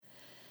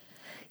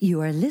You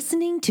are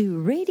listening to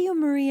Radio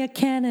Maria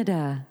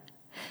Canada.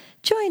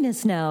 Join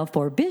us now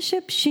for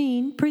Bishop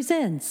Sheen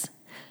Presents,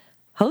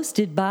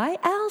 hosted by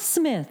Al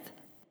Smith.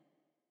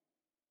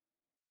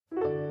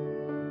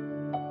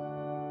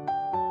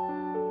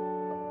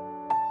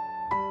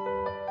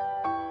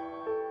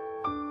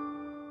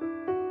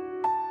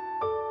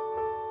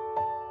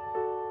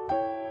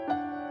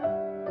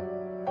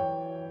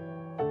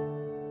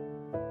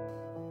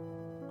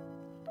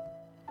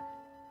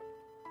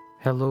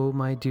 Hello,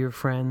 my dear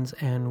friends,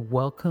 and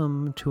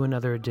welcome to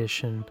another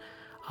edition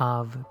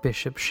of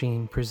Bishop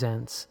Sheen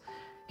Presents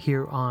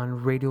here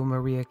on Radio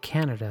Maria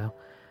Canada,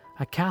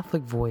 a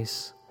Catholic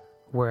voice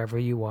wherever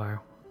you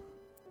are.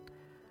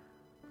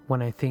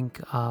 When I think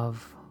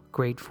of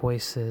great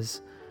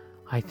voices,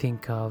 I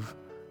think of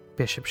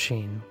Bishop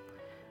Sheen,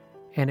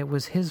 and it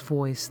was his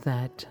voice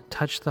that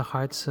touched the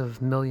hearts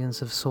of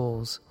millions of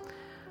souls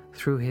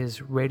through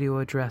his radio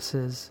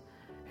addresses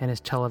and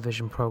his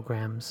television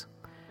programs.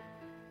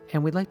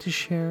 And we'd like to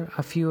share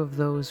a few of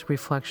those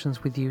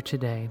reflections with you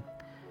today.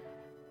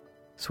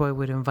 So I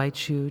would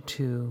invite you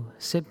to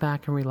sit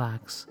back and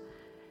relax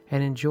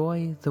and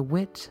enjoy the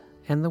wit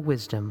and the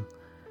wisdom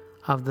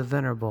of the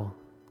Venerable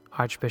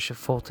Archbishop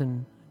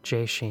Fulton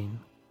J.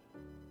 Sheen.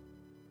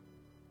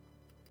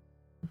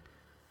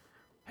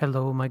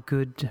 Hello, my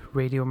good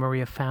Radio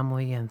Maria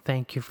family, and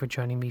thank you for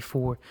joining me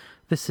for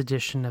this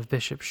edition of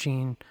Bishop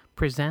Sheen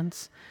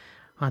Presents.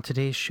 On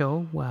today's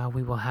show,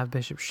 we will have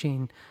Bishop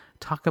Sheen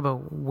talk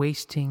about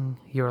wasting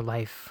your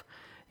life.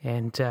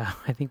 And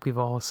I think we've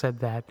all said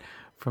that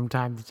from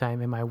time to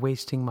time. Am I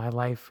wasting my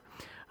life?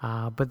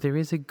 But there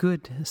is a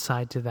good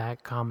side to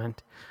that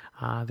comment.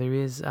 There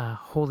is a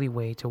holy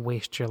way to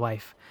waste your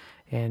life.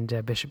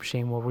 And Bishop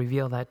Sheen will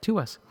reveal that to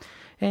us.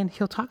 And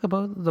he'll talk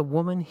about the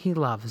woman he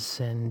loves.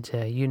 And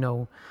you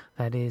know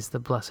that is the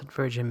Blessed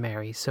Virgin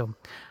Mary. So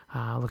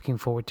looking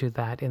forward to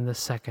that in the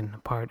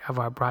second part of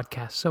our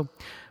broadcast. So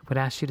I would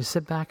ask you to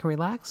sit back and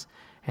relax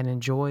and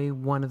enjoy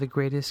one of the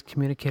greatest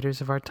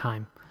communicators of our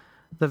time,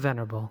 the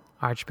Venerable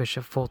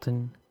Archbishop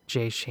Fulton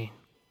J. Sheen.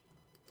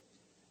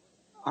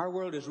 Our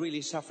world is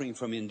really suffering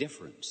from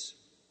indifference.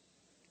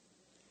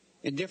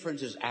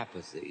 Indifference is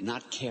apathy,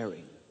 not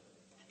caring.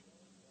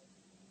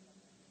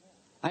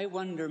 I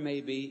wonder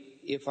maybe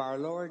if our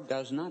Lord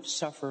does not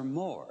suffer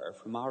more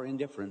from our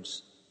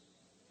indifference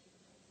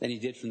than he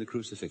did from the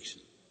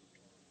crucifixion.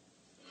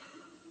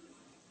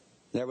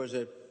 There was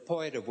a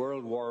poet of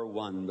World War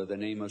I by the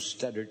name of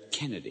Studdert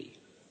Kennedy,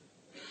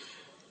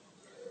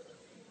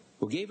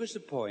 who gave us a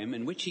poem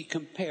in which he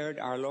compared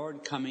our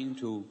Lord coming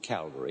to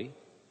Calvary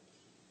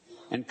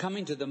and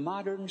coming to the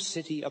modern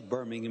city of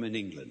Birmingham in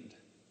England.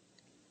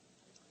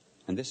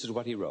 And this is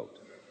what he wrote.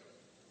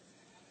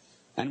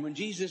 And when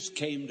Jesus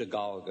came to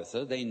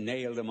Golgotha, they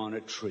nailed him on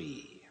a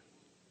tree.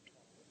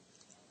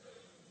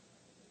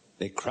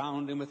 They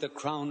crowned him with a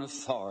crown of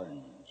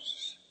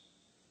thorns.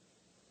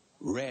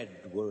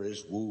 Red were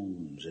his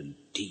wounds and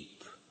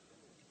deep.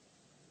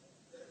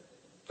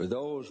 For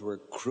those were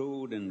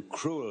crude and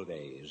cruel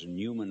days, and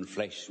human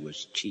flesh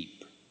was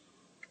cheap.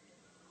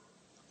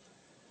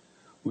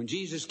 When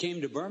Jesus came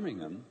to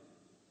Birmingham,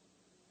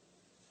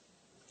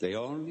 they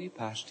only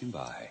passed him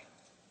by.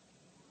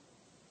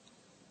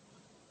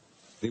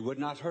 They would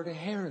not hurt a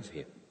hair of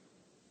him.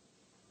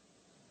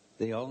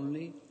 They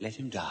only let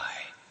him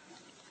die.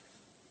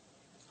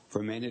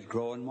 For men had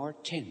grown more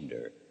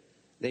tender.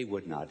 They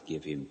would not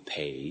give him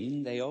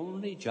pain. They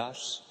only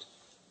just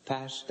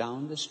passed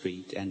down the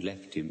street and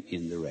left him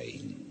in the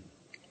rain.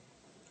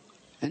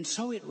 And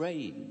so it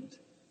rained.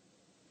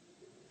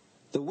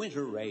 The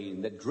winter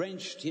rain that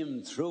drenched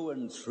him through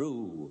and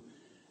through.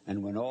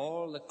 And when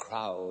all the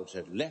crowds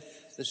had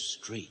left the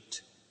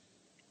street,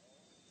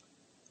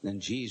 then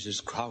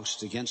Jesus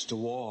crouched against a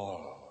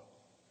wall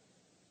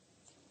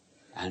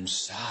and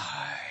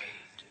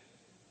sighed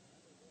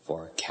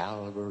for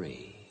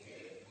Calvary.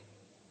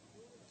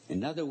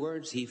 In other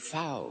words, he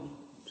found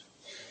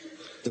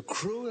the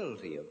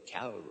cruelty of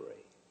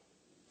Calvary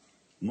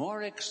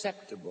more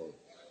acceptable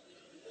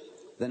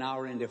than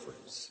our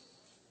indifference.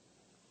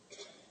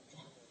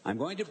 I'm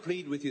going to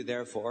plead with you,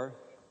 therefore,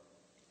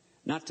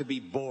 not to be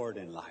bored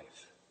in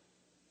life.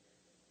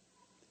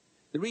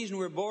 The reason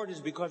we're bored is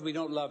because we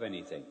don't love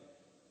anything.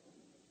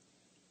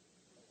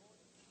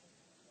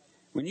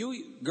 When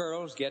you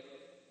girls get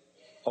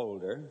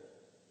older,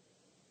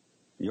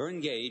 you're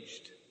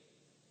engaged,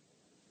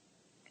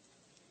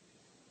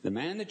 the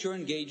man that you're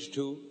engaged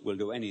to will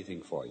do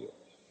anything for you.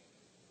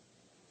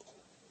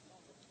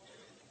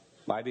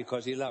 Why?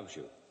 Because he loves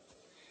you.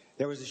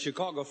 There was a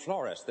Chicago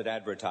florist that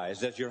advertised,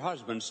 "Does your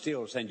husband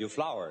still send you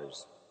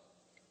flowers?"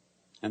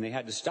 And they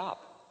had to stop.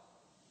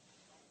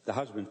 The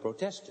husband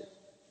protested.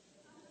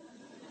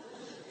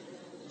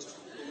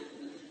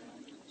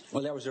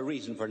 Well, there was a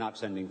reason for not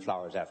sending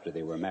flowers after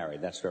they were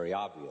married. That's very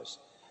obvious.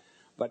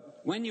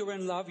 But when you're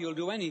in love, you'll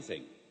do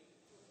anything.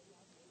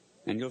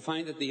 And you'll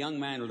find that the young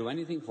man will do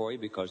anything for you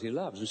because he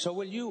loves. And so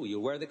will you.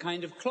 You'll wear the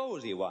kind of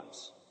clothes he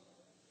wants.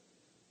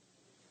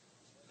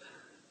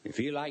 If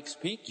he likes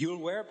pink, you'll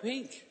wear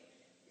pink.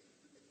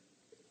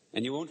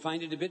 and you won't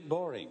find it a bit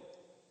boring.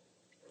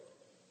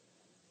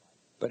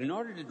 But in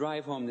order to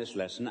drive home this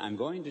lesson, I'm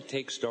going to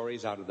take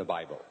stories out of the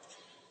Bible.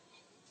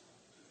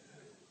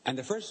 And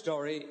the first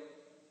story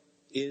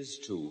is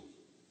to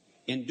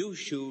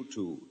induce you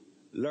to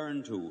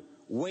learn to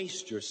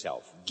waste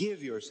yourself,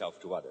 give yourself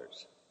to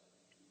others.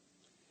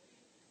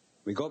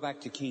 We go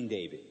back to King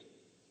David.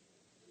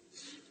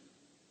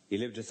 He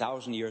lived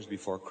 1,000 years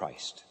before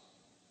Christ.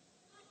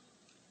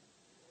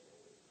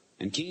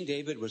 And King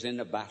David was in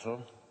a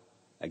battle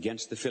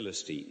against the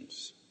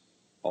Philistines,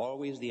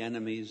 always the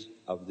enemies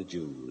of the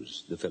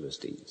Jews, the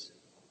Philistines.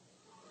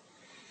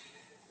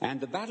 And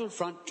the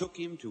battlefront took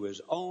him to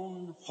his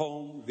own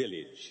home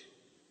village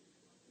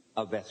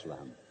of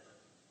Bethlehem.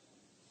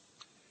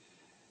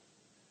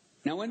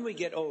 Now, when we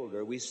get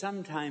older, we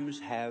sometimes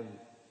have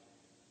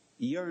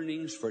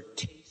yearnings for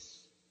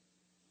tastes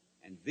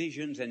and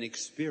visions and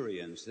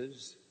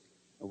experiences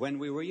when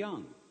we were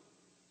young.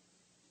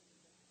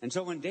 And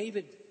so when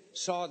David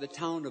saw the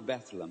town of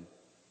Bethlehem,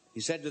 he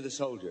said to the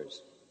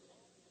soldiers,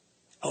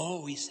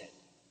 "Oh," he said,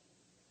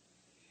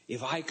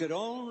 "if I could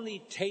only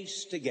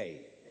taste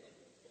again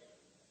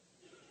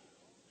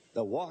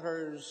the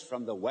waters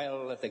from the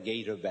well at the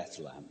gate of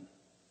Bethlehem."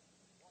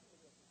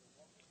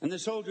 And the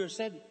soldiers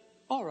said,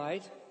 "All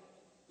right,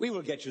 we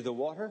will get you the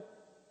water.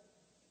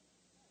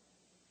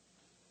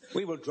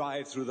 We will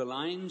drive through the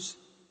lines."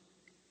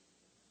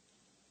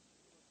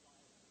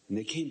 And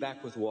they came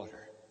back with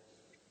water.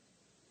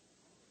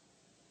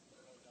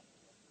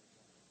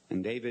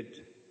 And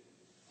David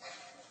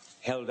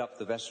held up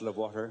the vessel of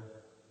water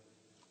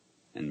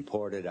and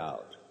poured it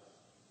out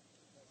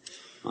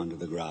onto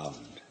the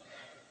ground.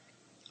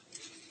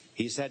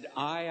 He said,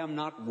 "I am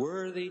not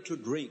worthy to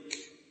drink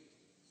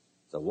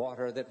the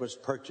water that was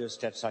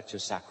purchased at such a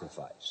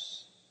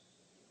sacrifice."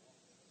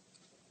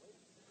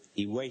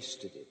 He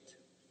wasted it.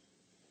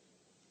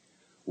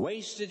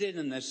 Wasted it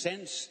in the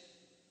sense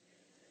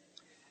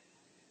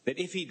that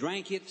if he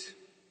drank it,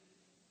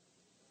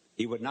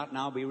 he would not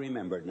now be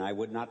remembered, and I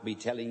would not be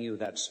telling you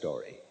that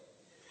story.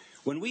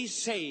 When we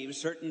save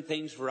certain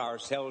things for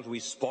ourselves, we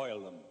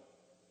spoil them.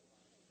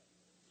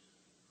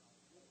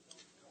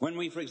 When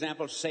we, for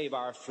example, save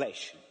our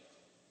flesh,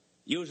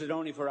 use it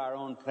only for our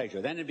own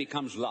pleasure, then it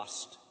becomes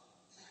lust.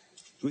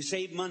 We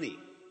save money,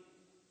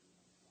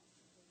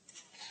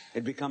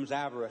 it becomes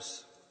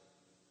avarice.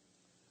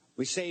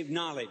 We save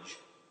knowledge,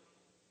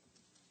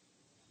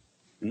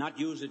 and not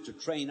use it to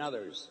train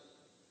others,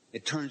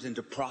 it turns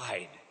into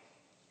pride.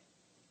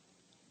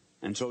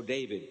 And so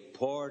David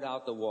poured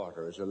out the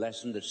water as a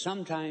lesson that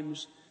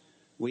sometimes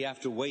we have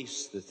to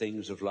waste the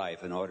things of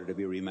life in order to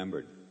be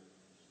remembered.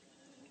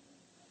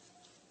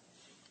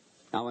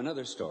 Now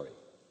another story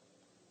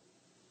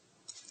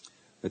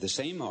with the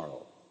same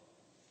moral.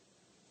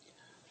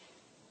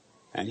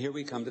 And here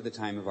we come to the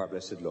time of our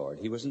blessed Lord.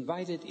 He was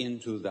invited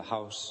into the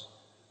house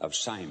of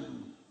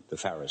Simon, the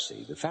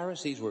Pharisee. The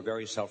Pharisees were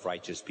very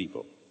self-righteous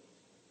people.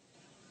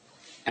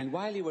 And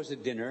while he was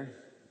at dinner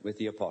with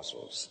the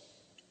apostles,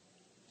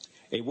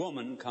 a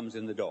woman comes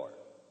in the door.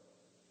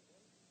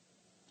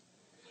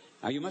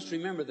 Now you must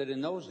remember that in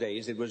those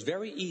days it was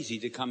very easy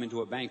to come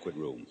into a banquet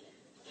room.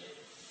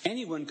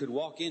 Anyone could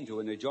walk into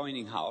an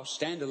adjoining house,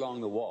 stand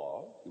along the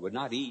wall. You would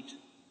not eat,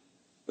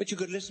 but you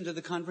could listen to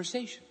the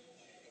conversation.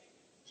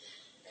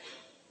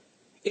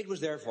 It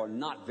was therefore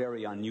not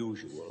very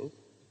unusual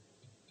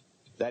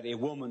that a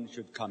woman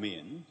should come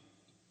in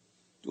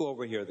to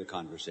overhear the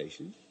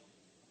conversation.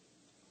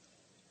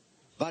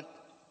 But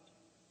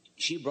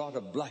she brought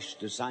a blush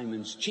to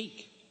Simon's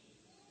cheek.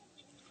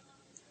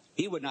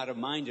 He would not have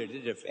minded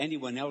it if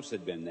anyone else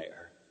had been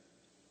there.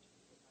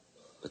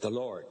 But the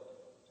Lord,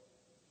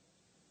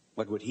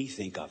 what would he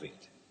think of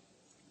it?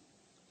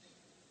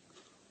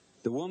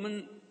 The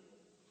woman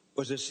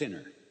was a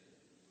sinner.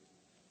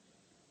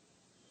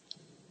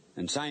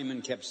 And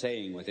Simon kept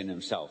saying within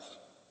himself,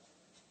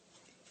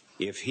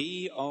 if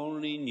he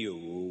only knew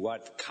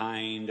what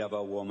kind of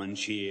a woman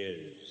she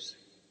is.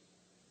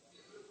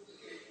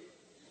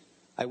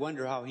 I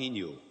wonder how he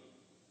knew.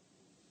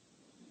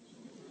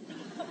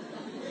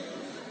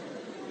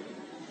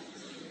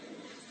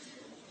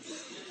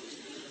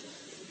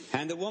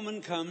 And the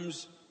woman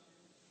comes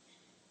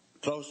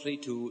closely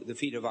to the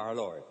feet of our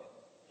Lord.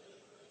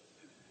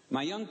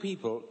 My young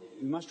people,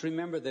 you must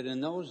remember that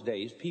in those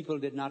days, people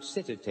did not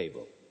sit at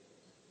table.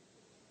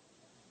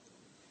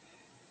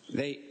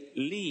 They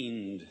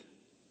leaned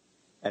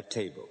at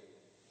table,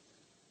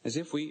 as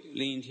if we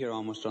leaned here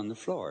almost on the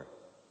floor.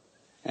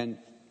 And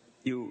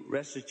you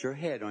rested your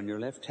head on your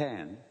left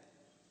hand,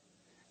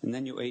 and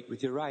then you ate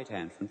with your right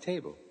hand from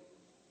table.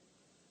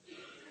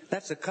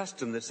 That's a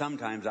custom that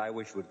sometimes I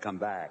wish would come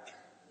back.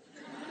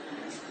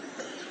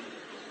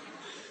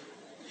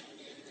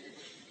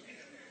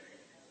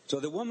 So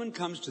the woman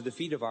comes to the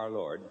feet of our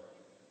Lord,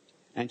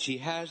 and she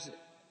has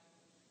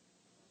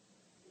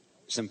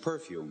some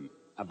perfume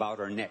about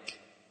her neck.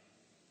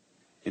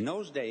 In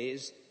those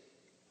days,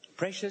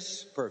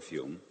 precious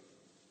perfume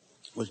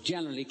was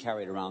generally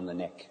carried around the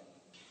neck.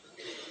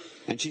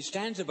 And she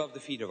stands above the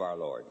feet of our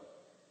Lord.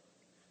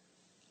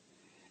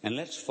 and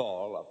let's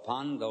fall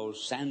upon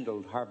those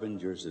sandaled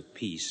harbingers of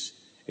peace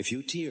a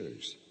few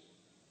tears,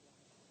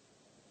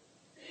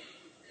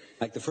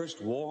 like the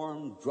first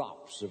warm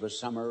drops of a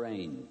summer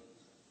rain.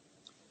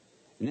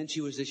 And then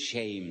she was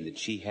ashamed that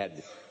she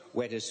had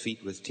wet his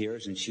feet with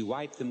tears, and she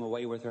wiped them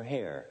away with her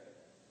hair.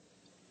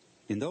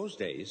 In those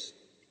days,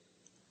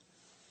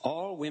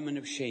 all women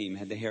of shame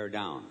had the hair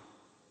down.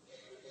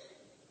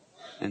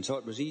 And so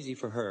it was easy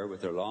for her,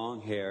 with her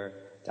long hair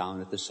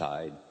down at the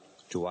side,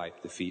 to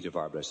wipe the feet of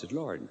our blessed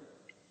Lord.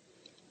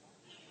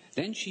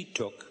 Then she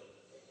took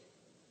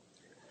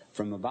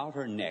from about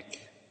her neck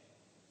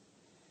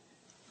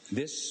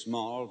this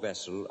small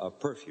vessel of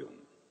perfume.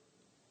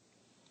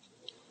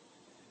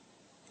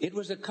 It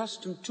was a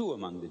custom, too,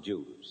 among the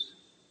Jews,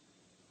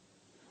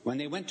 when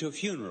they went to a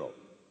funeral,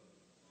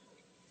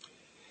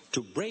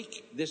 to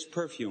break this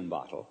perfume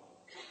bottle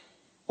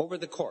over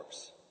the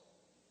corpse,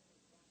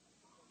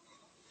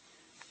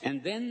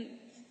 and then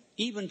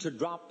even to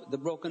drop the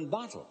broken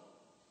bottle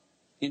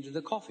into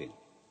the coffin.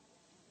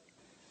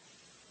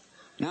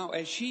 Now,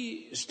 as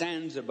she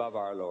stands above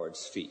our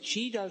Lord's feet,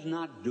 she does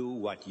not do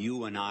what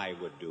you and I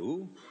would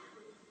do.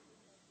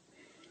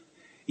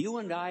 You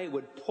and I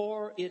would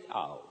pour it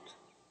out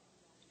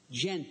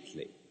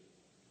gently,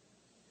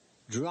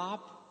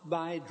 drop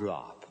by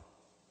drop,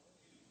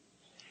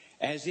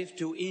 as if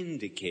to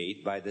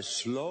indicate by the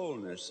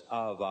slowness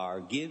of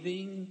our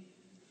giving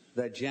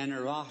the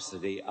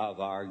generosity of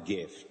our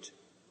gift.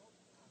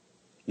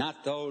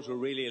 Not those who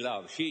really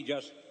love. She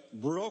just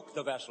broke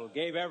the vessel,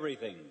 gave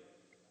everything.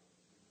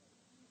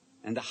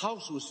 And the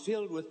house was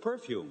filled with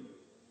perfume,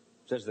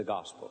 says the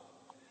gospel.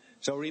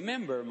 So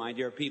remember, my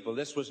dear people,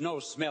 this was no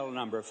smell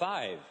number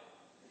 5.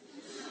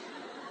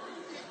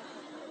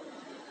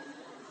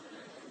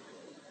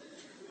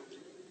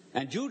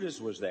 And Judas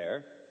was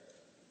there.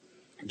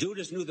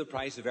 Judas knew the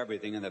price of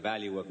everything and the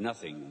value of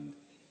nothing. And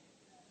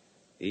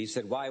he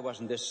said, why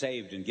wasn't this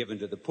saved and given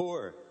to the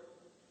poor?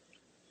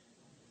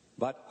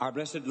 But our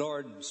blessed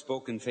Lord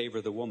spoke in favor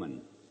of the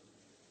woman.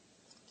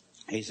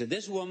 He said,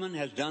 this woman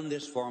has done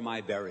this for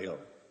my burial.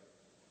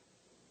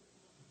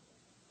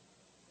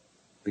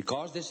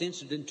 Because this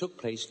incident took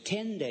place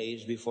 10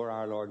 days before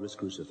our Lord was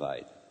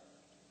crucified.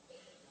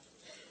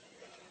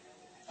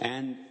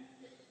 And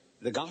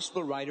the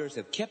gospel writers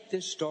have kept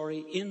this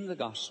story in the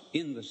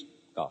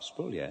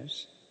gospel,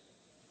 yes,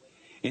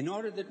 in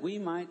order that we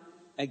might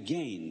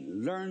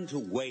again learn to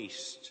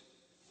waste,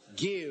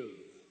 give,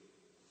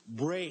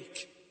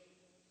 break,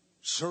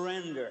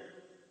 surrender.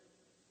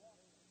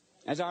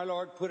 As our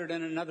Lord put it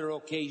on another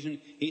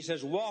occasion, he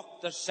says,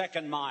 walk the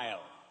second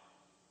mile.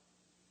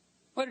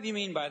 What did he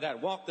mean by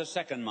that? Walk the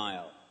second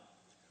mile.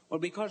 Well,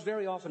 because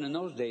very often in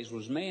those days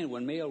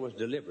when mail was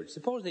delivered,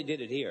 suppose they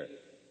did it here.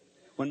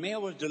 When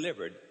mail was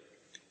delivered,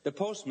 the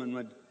postman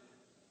would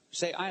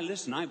say,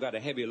 listen, I've got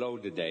a heavy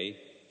load today.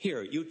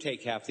 Here, you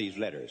take half these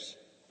letters.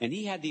 And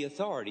he had the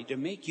authority to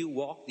make you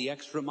walk the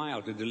extra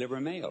mile to deliver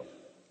mail.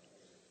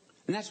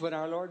 And that's what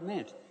our Lord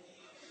meant.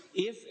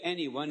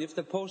 If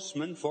the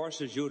postman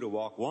forces you to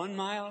walk 1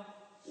 mile,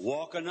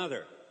 walk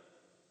another.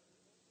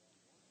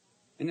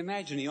 And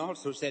imagine, he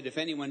also said, if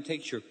anyone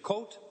takes your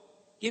coat,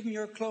 give him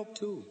your cloak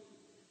too.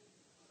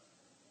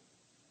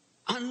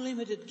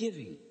 Unlimited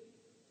giving.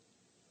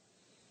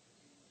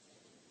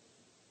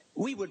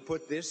 We would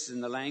put this in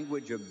the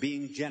language of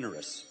being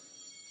generous.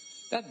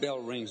 That bell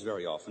rings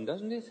very often,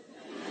 doesn't it?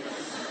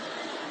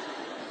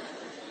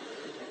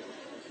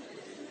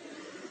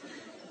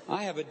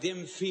 I have a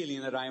dim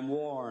feeling that I'm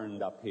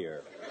warned up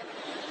here.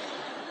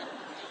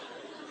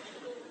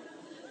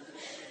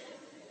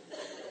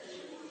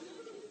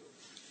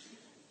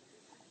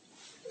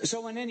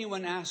 So when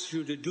anyone asks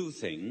you to do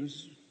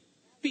things,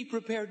 be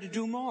prepared to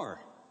do more.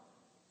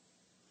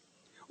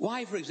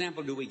 Why, for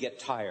example, do we get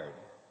tired?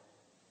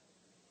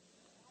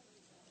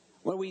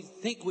 Well, we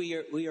think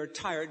we are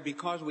tired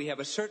because we have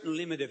a certain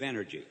limit of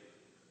energy.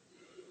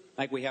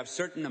 Like we have a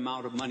certain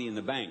amount of money in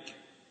the bank.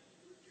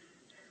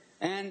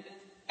 And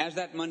as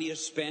that money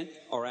is spent,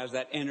 or as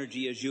that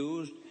energy is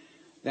used,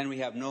 then we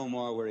have no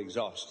more, we're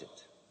exhausted.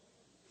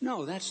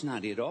 No, that's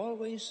not it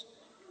always.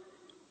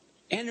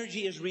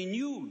 Energy is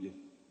renewed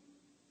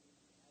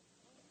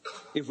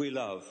if we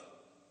love.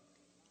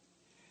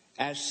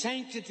 As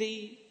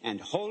sanctity and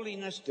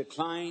holiness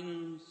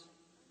declines,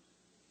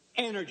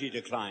 energy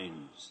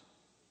declines.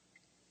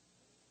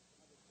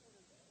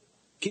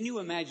 Can you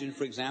imagine,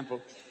 for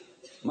example,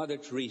 Mother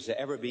Teresa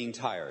ever being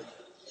tired?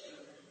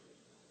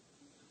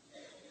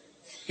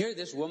 Here,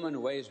 this woman who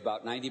weighs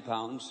about 90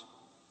 pounds,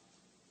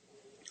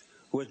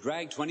 who has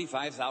dragged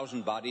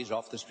 25,000 bodies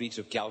off the streets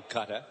of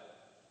Calcutta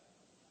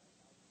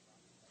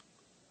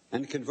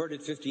and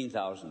converted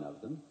 15,000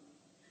 of them.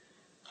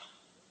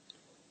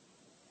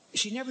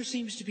 She never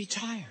seems to be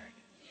tired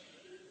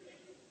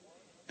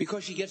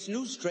because she gets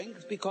new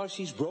strength because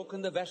she's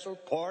broken the vessel,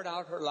 poured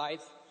out her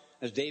life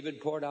as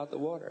David poured out the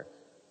water.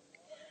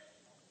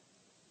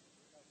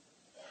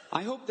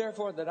 I hope,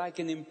 therefore, that I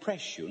can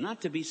impress you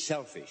not to be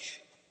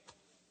selfish,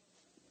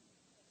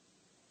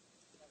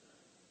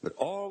 but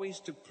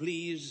always to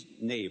please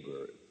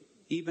neighbor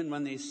even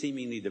when they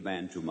seemingly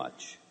demand too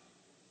much.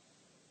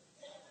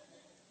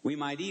 We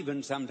might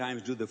even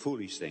sometimes do the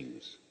foolish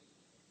things.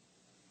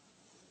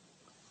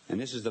 And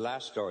this is the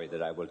last story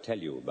that I will tell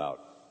you about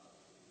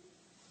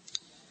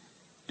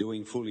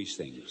doing foolish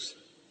things.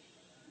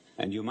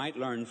 And you might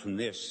learn from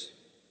this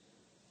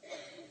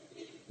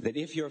that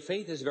if your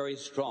faith is very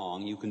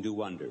strong, you can do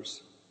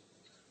wonders.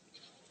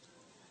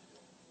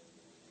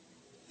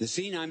 The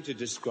scene I'm to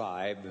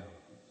describe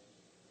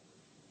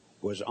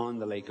was on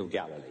the Lake of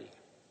Galilee.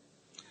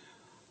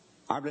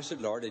 Our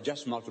blessed Lord had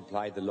just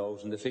multiplied the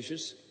loaves and the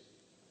fishes,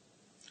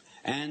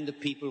 and the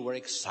people were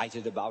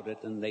excited about it,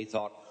 and they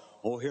thought,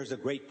 oh, here's a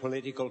great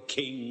political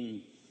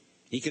king.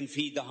 He can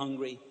feed the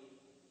hungry.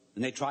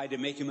 And they tried to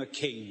make him a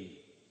king.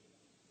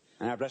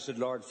 And our blessed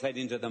Lord fled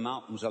into the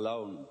mountains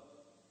alone.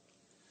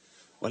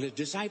 Well, his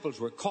disciples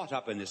were caught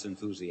up in this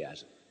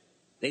enthusiasm.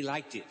 They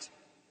liked it.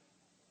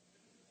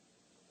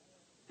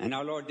 And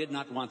our Lord did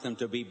not want them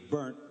to be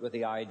burnt with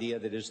the idea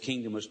that his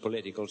kingdom was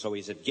political, so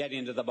he said, get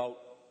into the boat.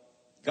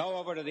 Go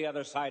over to the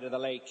other side of the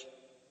lake.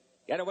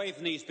 Get away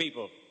from these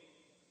people.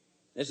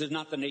 This is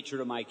not the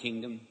nature of my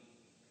kingdom.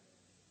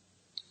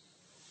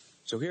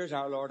 So here's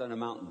our Lord on a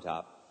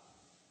mountaintop.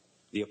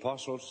 The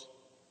apostles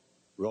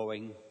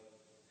rowing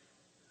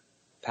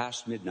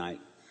past midnight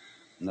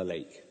in the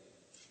lake.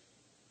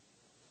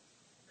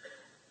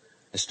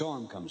 A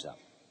storm comes up.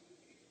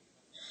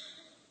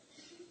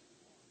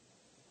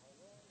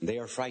 They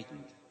are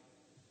frightened.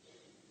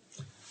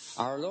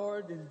 Our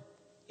Lord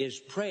is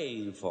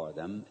praying for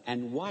them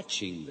and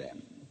watching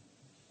them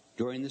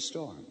during the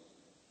storm.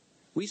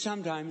 We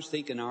sometimes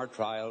think in our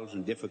trials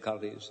and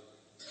difficulties,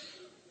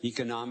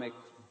 economic,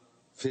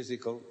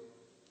 physical,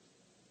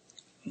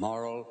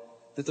 moral,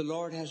 that the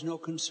Lord has no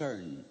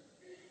concern.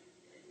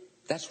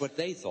 That's what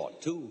they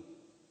thought too.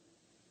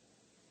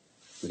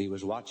 But he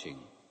was watching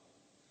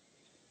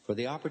for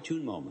the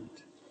opportune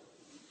moment.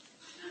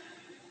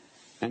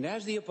 And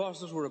as the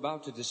apostles were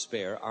about to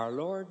despair, our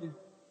Lord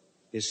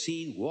is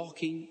seen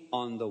walking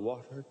on the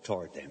water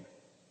toward them.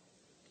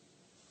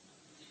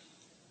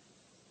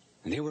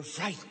 And they were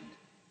frightened.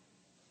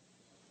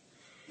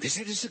 They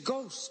said, it's a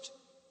ghost.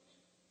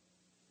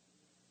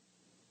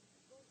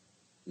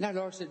 And our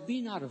Lord said,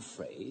 be not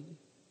afraid.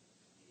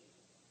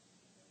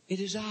 It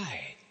is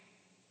I.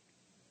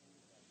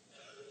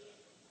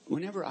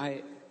 Whenever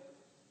I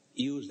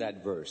use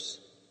that verse,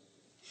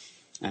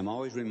 I'm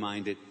always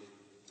reminded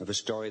of a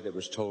story that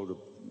was told of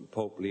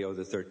Pope Leo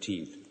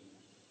XIII.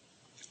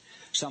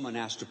 Someone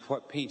asked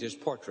to paint his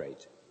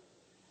portrait,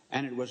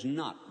 and it was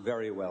not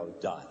very well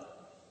done.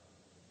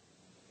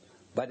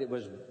 But it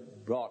was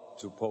brought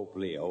to Pope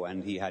Leo,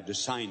 and he had to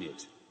sign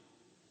it.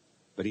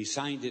 But he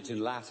signed it in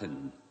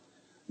Latin.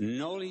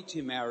 Noli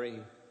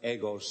timere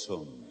ego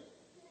sum.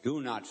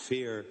 Do not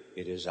fear,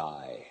 it is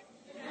I.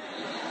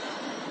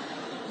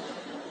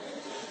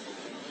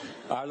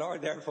 Our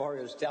Lord, therefore,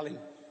 is telling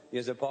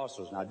his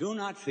apostles, now do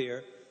not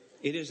fear,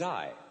 it is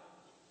I.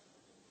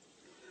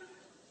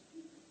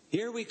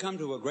 Here we come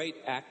to a great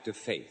act of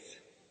faith.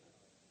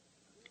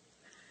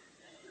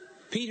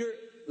 Peter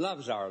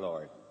loves our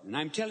Lord. And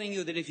I'm telling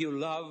you that if you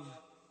love,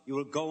 you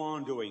will go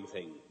on doing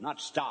things, not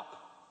stop.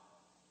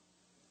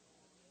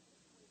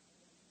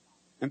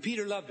 And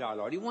Peter loved our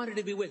Lord. He wanted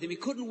to be with him. He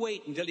couldn't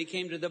wait until he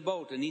came to the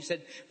boat, and he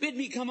said, bid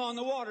me come on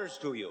the waters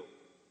to you.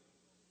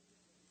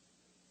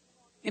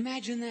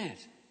 Imagine that.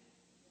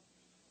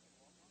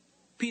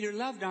 Peter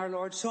loved our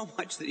Lord so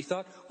much that he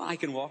thought, well, I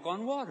can walk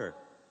on water.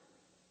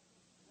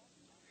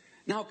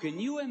 Now, can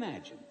you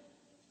imagine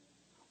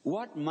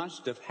what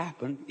must have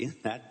happened in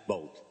that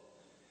boat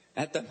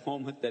at the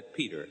moment that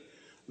Peter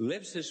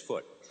lifts his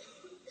foot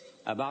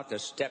about to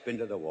step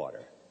into the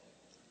water?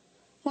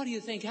 What do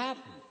you think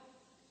happened?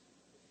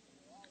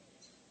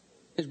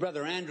 His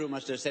brother Andrew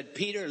must have said,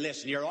 Peter,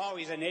 listen, you're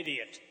always an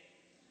idiot.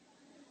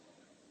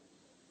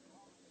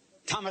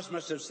 Thomas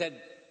must have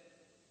said,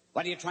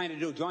 what are you trying to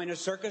do, join a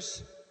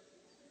circus?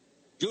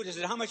 Judas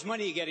said, how much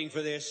money are you getting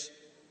for this?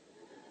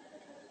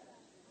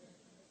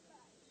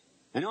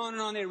 And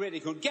on they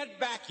ridiculed, get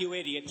back, you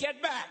idiot,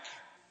 get back.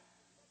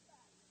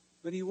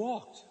 But he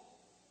walked.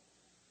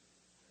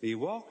 He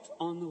walked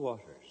on the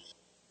waters.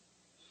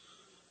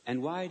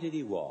 And why did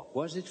he walk?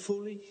 Was it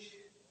foolish?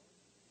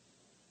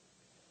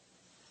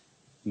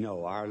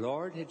 No, our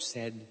Lord had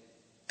said,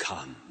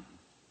 come.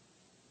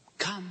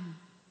 Come.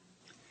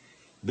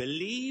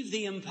 Believe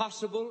the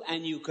impossible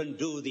and you can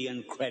do the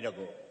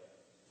incredible.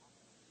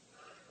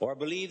 Or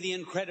believe the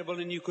incredible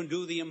and you can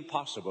do the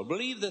impossible.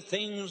 Believe the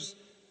things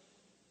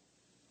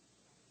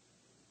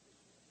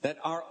that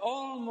are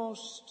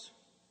almost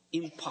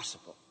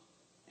impossible.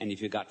 And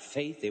if you got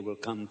faith, they will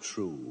come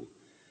true.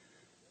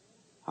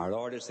 Our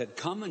Lord had said,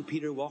 come, and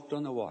Peter walked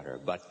on the water.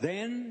 But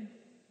then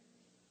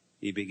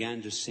he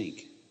began to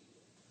sink.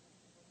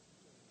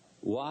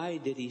 Why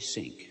did he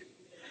sink?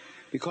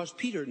 Because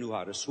Peter knew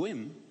how to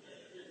swim.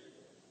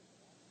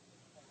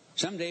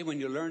 Someday when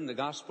you learn the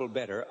gospel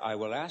better, I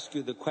will ask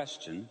you the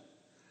question,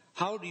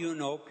 how do you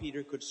know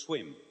Peter could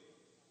swim?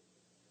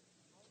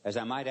 as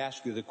I might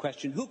ask you the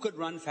question, who could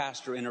run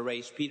faster in a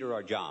race, Peter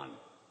or John?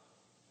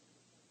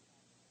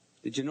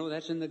 Did you know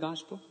that's in the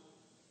gospel?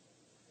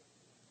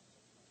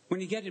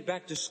 When you get it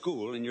back to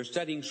school and you're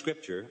studying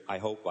scripture, I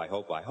hope,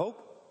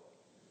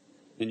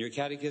 in your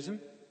catechism,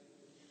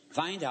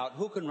 find out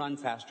who can run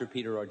faster,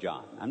 Peter or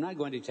John. I'm not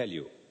going to tell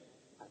you,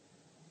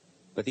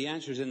 but the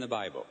answer is in the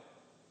Bible.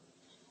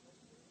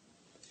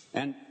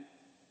 And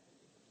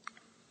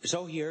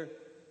so here,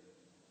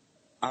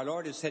 our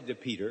Lord has said to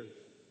Peter,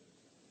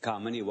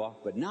 come, and he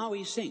walked, but now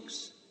he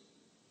sinks.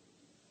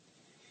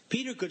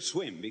 Peter could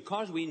swim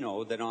because we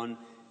know that on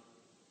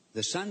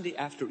the Sunday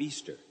after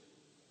Easter,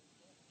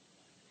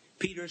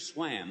 Peter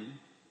swam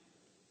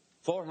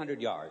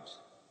 400 yards.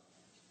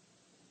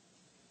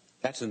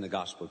 That's in the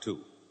gospel too.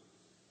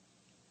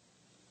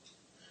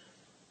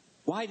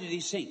 Why did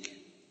he sink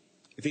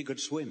if he could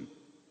swim?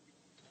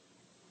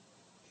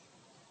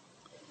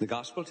 The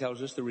gospel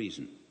tells us the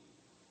reason.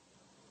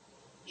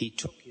 He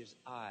took his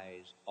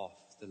eyes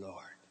off the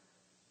Lord.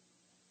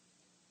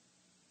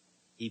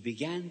 He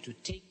began to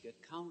take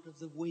account of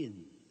the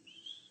winds.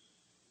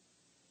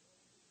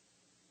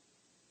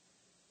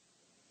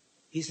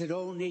 He said,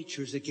 oh,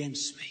 nature's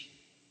against me.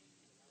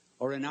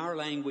 Or in our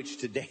language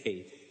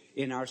today,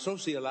 in our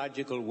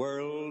sociological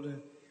world,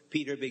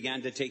 Peter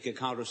began to take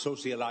account of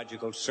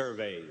sociological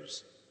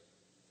surveys.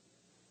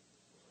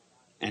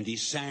 And he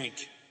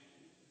sank.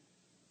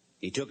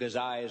 He took his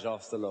eyes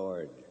off the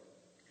Lord.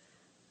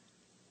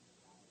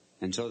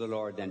 And so the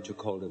Lord then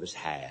took hold of his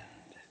hand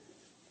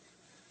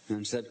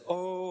and said,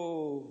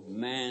 oh,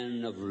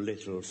 man of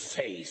little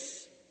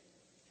faith,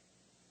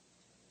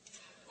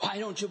 why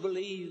don't you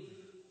believe?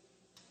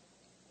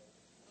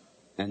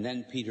 And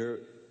then Peter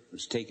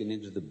was taken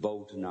into the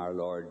boat and our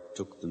Lord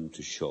took them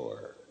to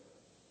shore.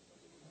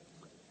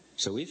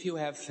 So if you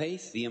have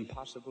faith, the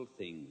impossible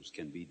things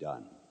can be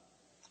done.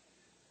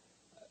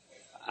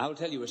 I'll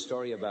tell you a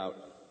story about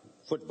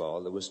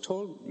football that was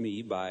told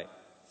me by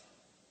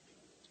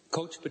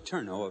Coach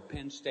Paterno of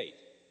Penn State.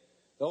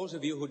 Those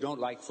of you who don't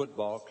like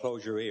football,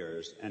 close your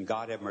ears, and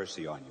God have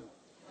mercy on you.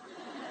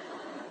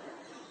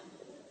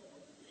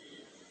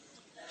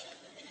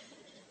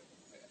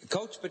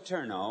 Coach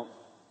Paterno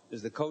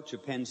is the coach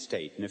of Penn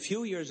State, and a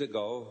few years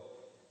ago,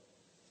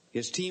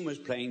 his team was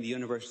playing the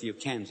University of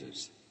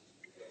Kansas.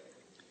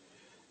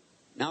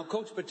 Now,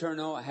 Coach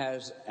Paterno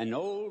has an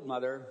old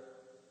mother,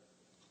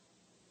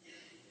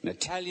 an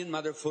Italian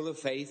mother full of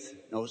faith,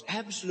 knows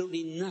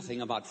absolutely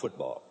nothing about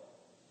football.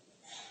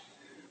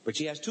 But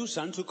she has two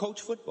sons who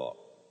coach football.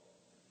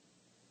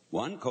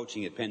 One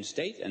coaching at Penn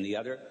State and the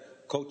other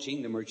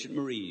coaching the Merchant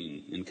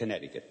Marine in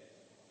Connecticut.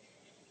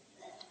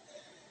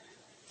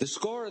 The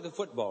score of the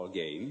football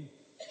game,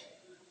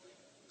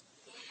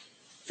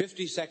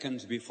 50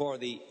 seconds before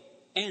the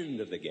end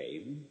of the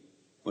game,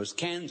 was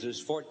Kansas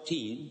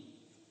 14,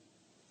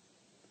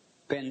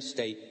 Penn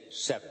State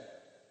 7.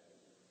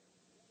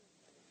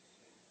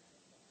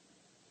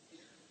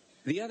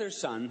 The other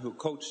son who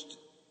coached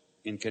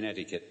in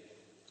Connecticut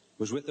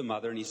was with the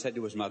mother, and he said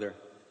to his mother,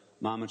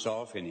 Mom, it's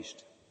all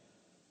finished.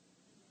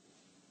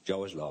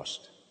 Joe is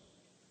lost.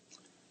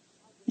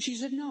 And she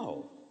said,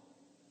 no.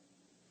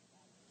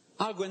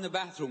 I'll go in the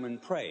bathroom and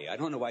pray. I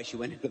don't know why she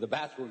went into the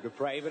bathroom to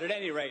pray, but at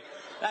any rate,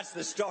 that's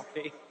the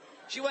story.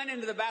 She went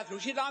into the bathroom.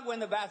 She said, I'll go in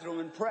the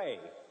bathroom and pray.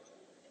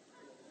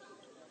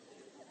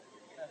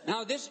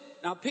 Now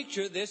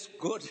picture this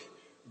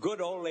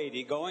good old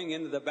lady going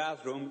into the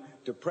bathroom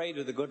to pray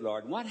to the good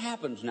Lord. What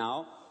happens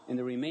now in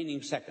the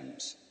remaining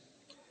seconds?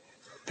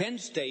 Penn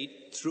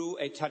State threw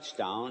a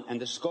touchdown, and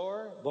the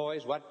score,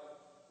 boys, what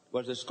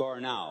was the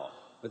score now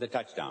with the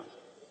touchdown?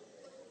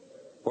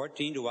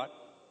 14 to what?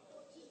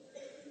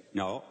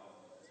 No.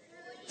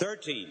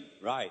 13,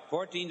 right.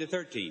 14 to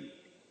 13.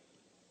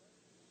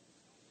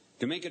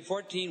 To make it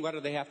 14, what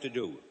do they have to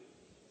do?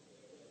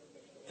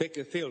 Pick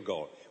a field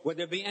goal. Would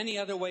there be any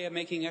other way of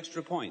making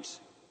extra points?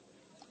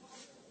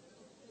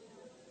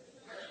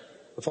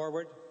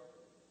 Forward?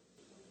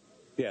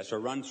 Yes, or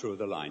run through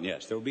the line.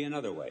 Yes, there will be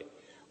another way.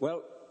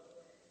 Well,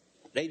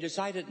 they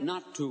decided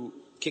not to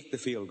kick the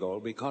field goal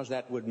because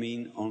that would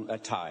mean a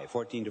tie,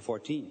 14 to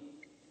 14.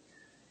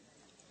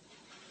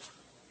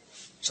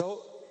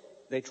 So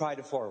they tried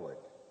a forward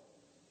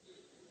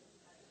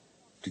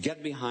to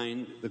get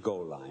behind the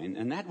goal line,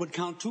 and that would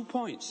count 2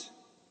 points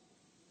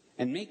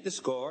and make the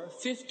score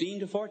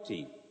 15 to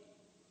 14.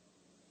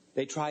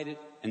 They tried it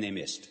and they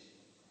missed.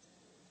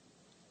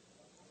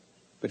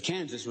 But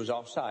Kansas was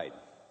offside,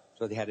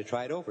 so they had to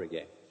try it over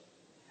again.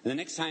 And the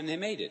next time they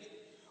made it,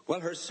 well,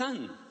 her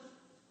son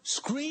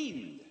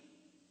screamed.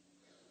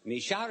 And he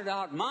shouted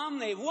out, Mom,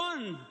 they've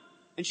won.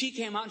 And she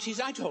came out and she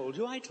said, I told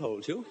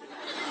you.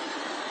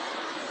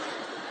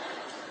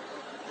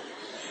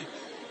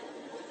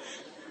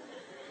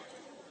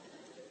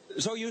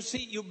 So you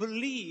see, you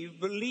believe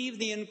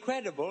the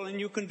incredible, and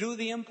you can do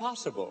the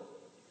impossible.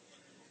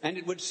 And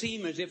it would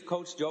seem as if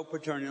Coach Joe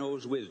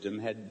Paterno's wisdom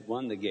had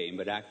won the game,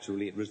 but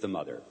actually it was the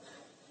mother.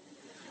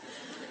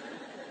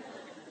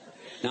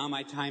 Now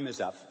my time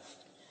is up.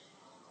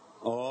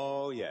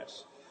 Oh,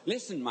 yes.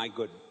 Listen, my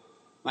good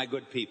my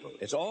good people,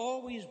 it's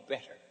always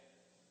better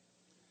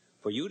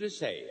for you to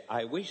say,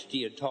 I wished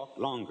he had talked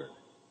longer,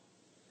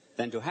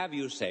 than to have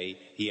you say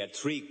he had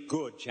 3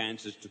 good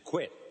chances to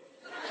quit.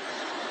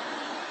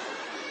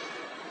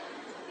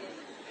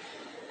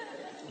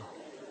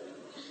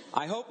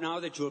 I hope now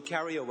that you'll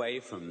carry away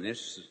from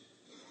this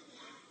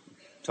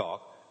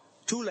talk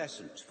 2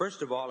 lessons.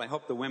 First of all, I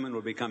hope the women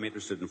will become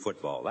interested in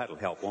football. That'll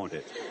help, won't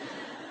it?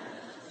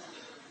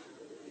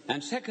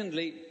 And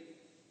secondly,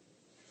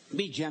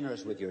 be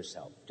generous with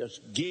yourself.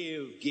 Just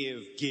give,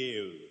 give,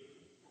 give.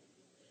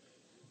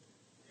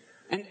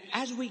 And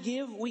as we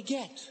give, we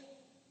get.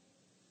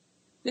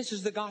 This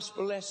is the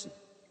gospel lesson.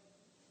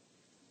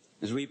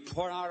 As we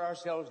pour out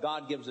ourselves,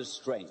 God gives us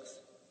strength.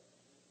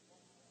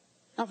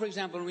 Now, for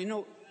example,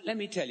 let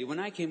me tell you, when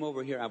I came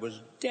over here, I was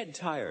dead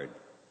tired.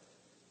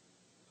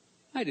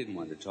 I didn't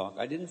want to talk.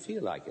 I didn't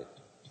feel like it.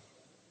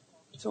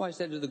 So I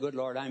said to the good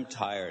Lord, I'm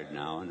tired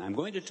now, and I'm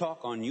going to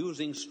talk on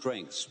using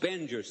strength.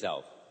 Spend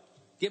yourself.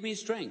 Give me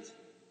strength.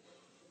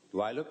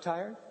 Do I look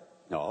tired?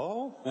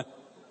 No.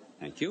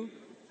 Thank you.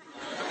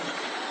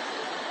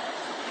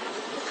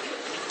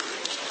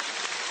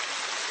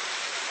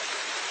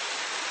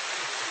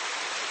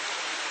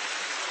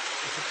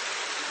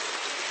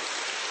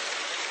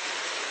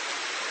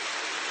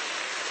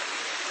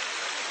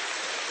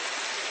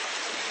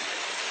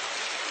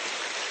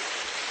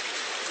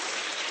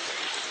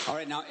 All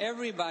right, now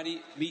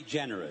everybody be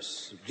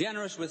generous.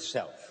 Generous with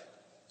self.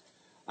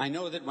 I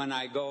know that when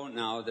I go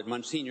now that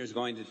Monsignor is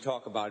going to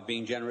talk about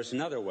being generous in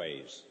other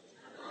ways.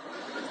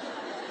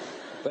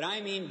 But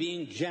I mean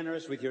being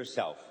generous with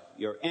yourself.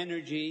 Your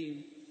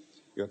energy,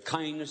 your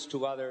kindness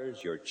to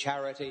others, your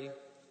charity,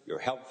 your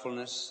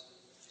helpfulness.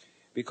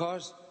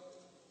 Because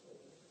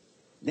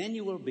then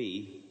you will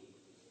be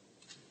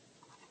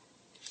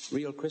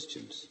real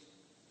Christians.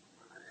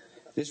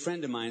 This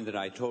friend of mine that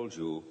I told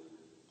you,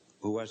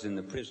 who was in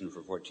the prison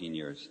for 14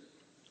 years,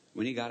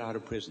 when he got out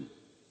of prison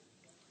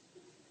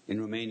in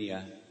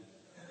Romania,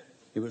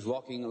 he was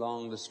walking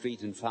along the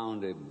street and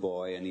found a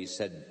boy, and he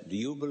said, do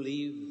you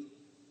believe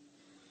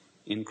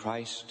in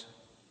Christ?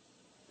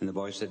 And the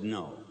boy said,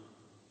 no.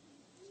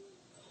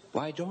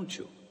 Why don't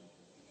you?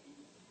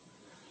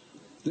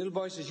 The little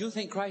boy says, you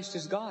think Christ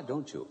is God,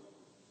 don't you?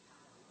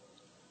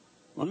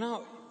 Well,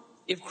 now,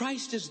 if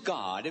Christ is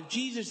God, if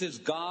Jesus is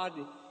God,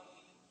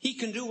 he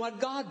can do what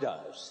God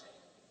does.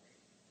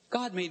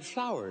 God made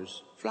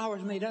flowers.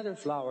 Flowers made other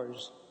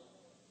flowers.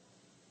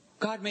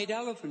 God made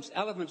elephants.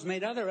 Elephants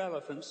made other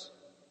elephants.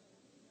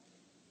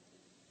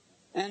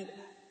 And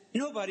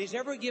nobody's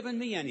ever given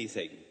me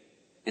anything.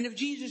 And if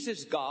Jesus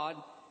is God,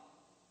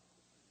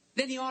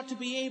 then he ought to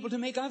be able to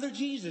make other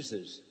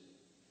Jesuses.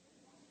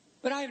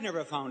 But I've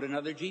never found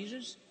another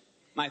Jesus.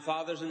 My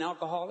father's an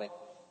alcoholic.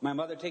 My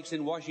mother takes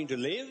in washing to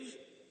live.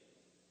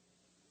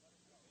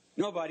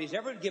 Nobody's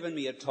ever given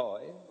me a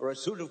toy or a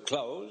suit of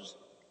clothes.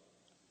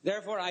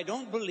 Therefore, I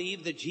don't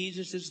believe that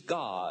Jesus is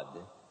God,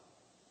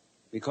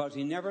 because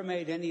he never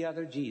made any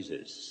other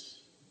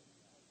Jesus.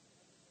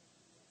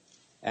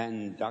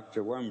 And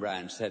Dr.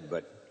 Wormbrand said,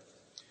 but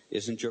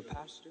isn't your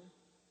pastor?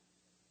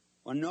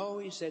 Well, no,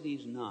 he said,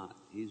 he's not.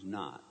 He's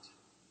not.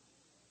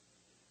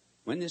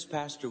 When this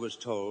pastor was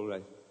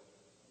told,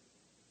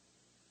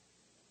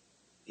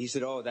 he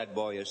said, oh, that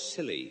boy is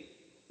silly.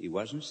 He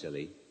wasn't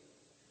silly.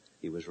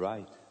 He was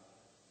right.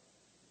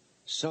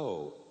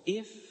 So,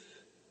 if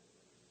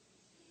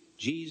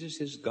Jesus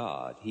is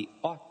God, he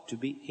ought to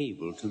be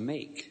able to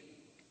make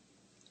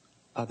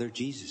other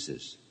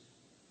Jesuses.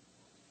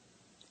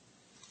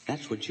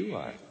 That's what you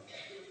are.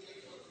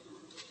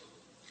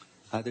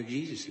 Other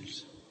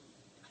Jesuses.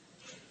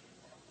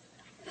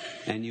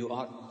 And you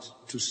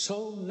ought to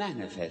so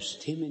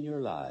manifest him in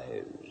your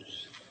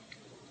lives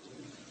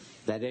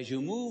that as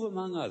you move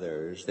among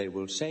others, they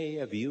will say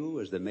of you,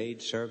 as the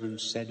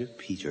maidservant said of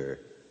Peter,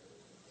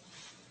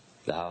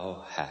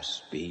 thou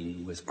hast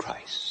been with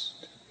Christ.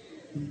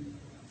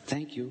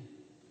 Thank you,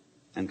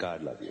 and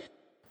God love you.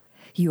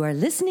 You are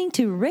listening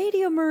to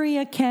Radio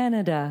Maria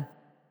Canada.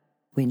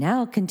 We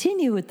now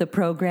continue with the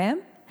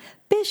program,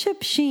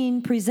 Bishop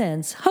Sheen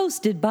Presents,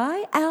 hosted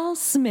by Al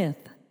Smith.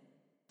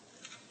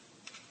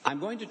 I'm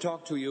going to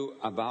talk to you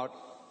about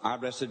our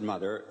Blessed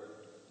Mother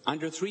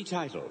under 3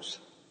 titles.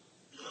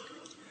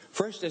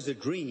 First, as a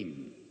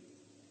dream.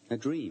 A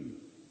dream.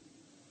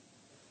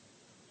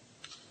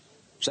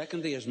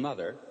 Secondly, as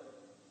mother.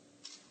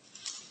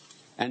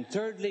 And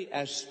thirdly,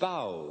 as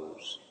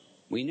spouse.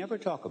 We never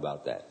talk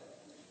about that.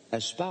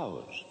 As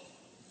spouse.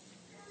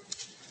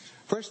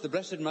 First, the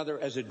Blessed Mother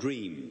as a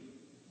dream.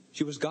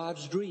 She was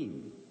God's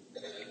dream.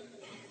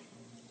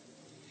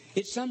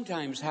 It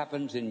sometimes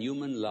happens in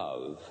human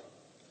love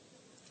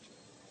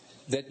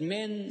that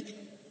men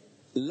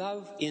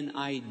love in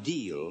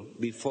ideal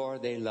before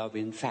they love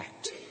in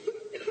fact.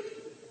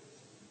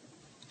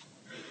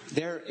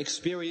 Their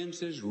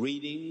experiences,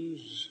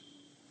 readings,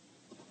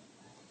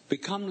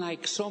 become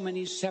like so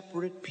many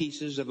separate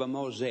pieces of a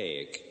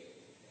mosaic,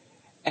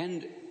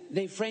 and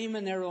they frame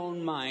in their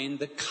own mind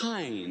the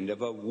kind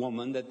of a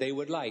woman that they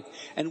would like.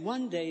 And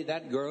one day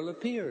that girl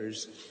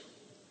appears,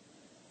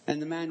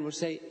 And the man will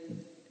say,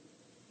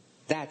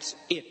 that's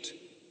it.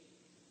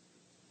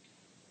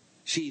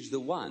 She's the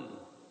one.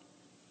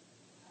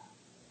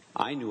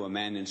 I knew a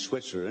man in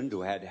Switzerland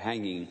who had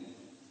hanging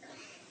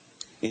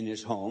in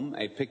his home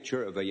a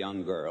picture of a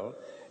young girl.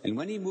 And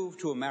when he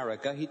moved to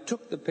America, he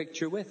took the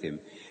picture with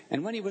him.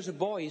 And when he was a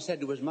boy, he said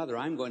to his mother,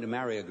 I'm going to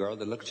marry a girl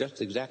that looks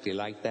just exactly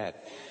like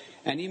that.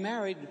 And he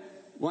married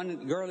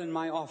one girl in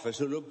my office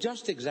who looked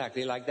just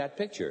exactly like that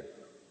picture.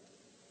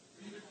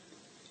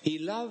 He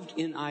loved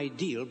in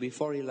ideal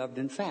before he loved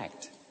in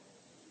fact.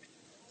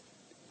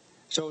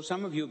 So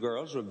some of you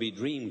girls will be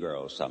dream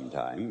girls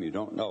sometime. You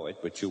don't know it,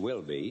 but you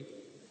will be.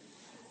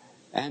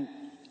 And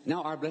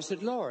now our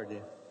blessed Lord,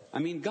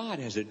 God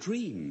has a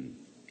dream.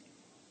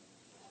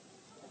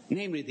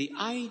 Namely, the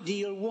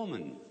ideal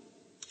woman.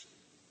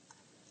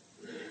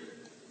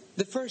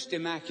 The first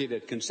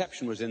immaculate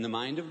conception was in the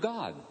mind of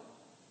God.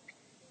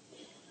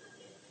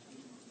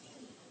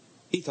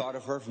 He thought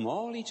of her from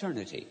all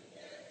eternity.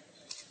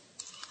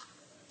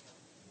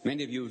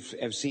 Many of you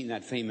have seen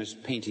that famous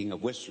painting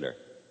of Whistler.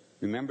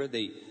 Remember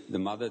the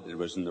mother that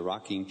was in the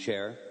rocking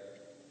chair?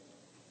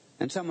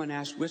 And someone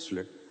asked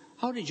Whistler,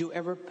 how did you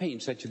ever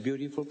paint such a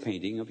beautiful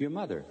painting of your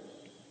mother?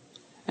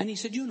 And he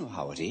said, you know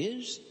how it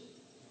is.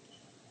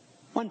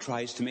 One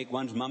tries to make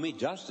one's mummy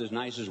just as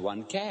nice as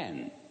one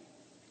can.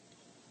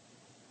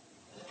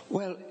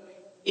 Well,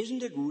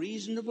 isn't it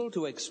reasonable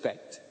to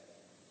expect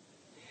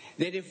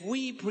that if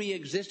we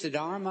pre-existed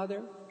our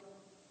mother,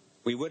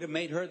 we would have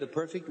made her the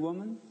perfect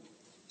woman?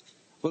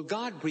 Well,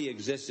 God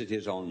pre-existed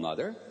his own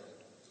mother,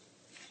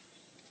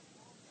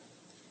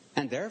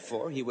 and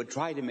therefore he would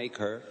try to make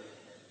her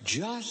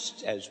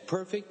just as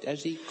perfect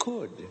as he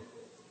could.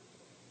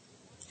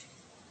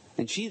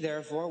 And she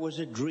therefore was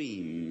a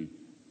dream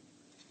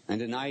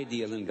and an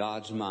ideal in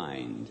God's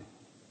mind.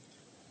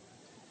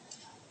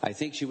 I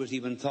think she was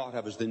even thought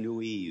of as the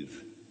new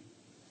Eve.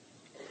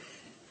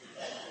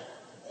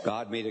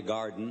 God made a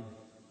garden,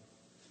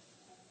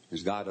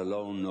 as God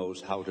alone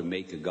knows how to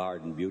make a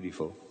garden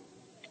beautiful.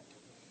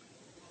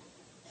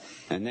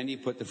 And then he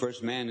put the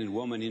first man and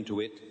woman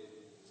into it,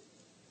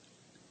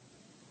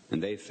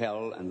 and they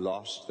fell and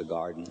lost the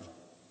garden.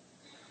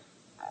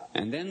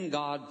 And then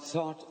God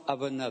thought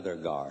of another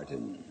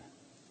garden,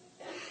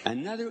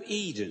 another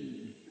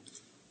Eden,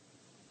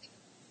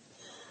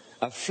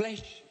 a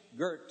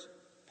flesh-girt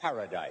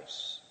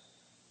paradise,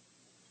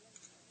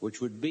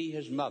 which would be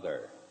his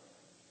mother,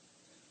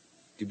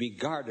 to be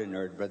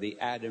gardenered by the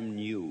Adam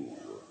new.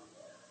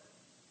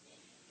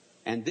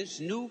 And this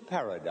new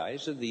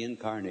paradise of the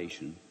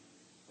incarnation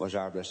was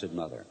our Blessed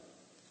Mother.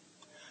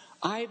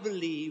 I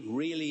believe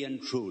really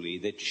and truly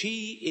that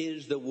she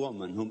is the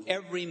woman whom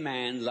every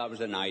man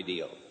loves an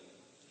ideal.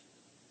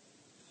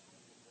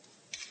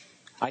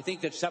 I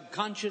think that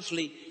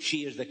subconsciously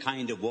she is the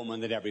kind of woman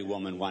that every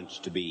woman wants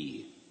to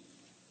be.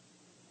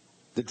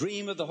 The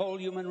dream of the whole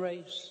human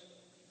race.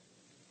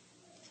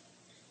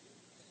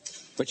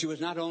 But she was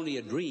not only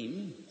a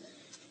dream,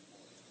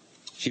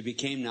 she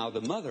became now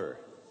the mother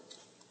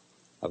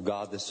of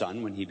God the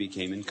Son when he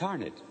became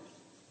incarnate.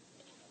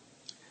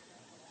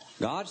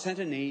 God sent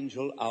an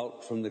angel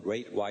out from the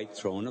great white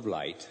throne of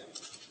light,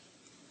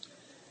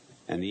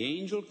 and the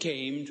angel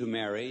came to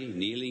Mary,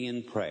 kneeling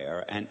in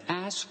prayer, and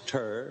asked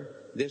her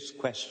this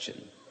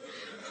question: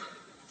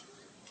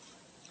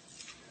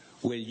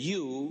 will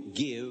you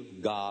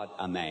give God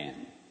a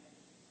man?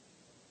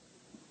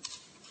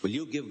 Will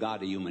you give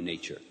God a human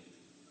nature?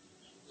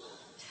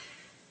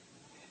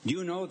 Do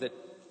you know that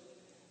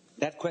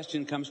that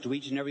question comes to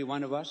each and every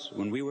one of us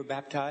when we were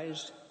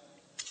baptized?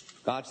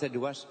 God said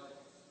to us,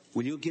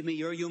 will you give me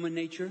your human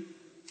nature?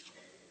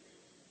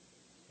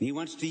 He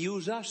wants to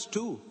use us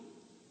too,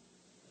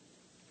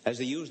 as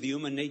he used the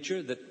human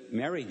nature that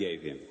Mary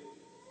gave him.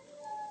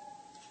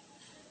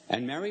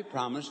 And Mary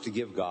promised to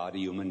give God a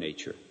human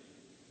nature.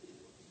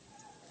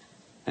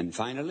 And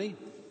finally,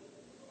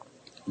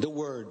 the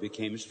Word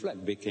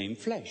became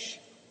flesh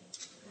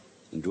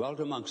and dwelt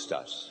amongst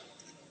us.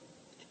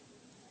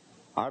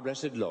 Our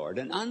blessed Lord.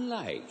 And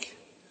unlike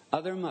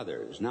other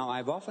mothers, now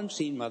I've often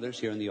seen mothers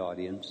here in the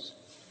audience,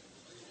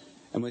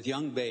 and with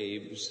young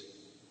babes,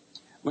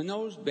 when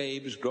those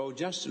babes grow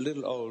just a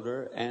little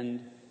older,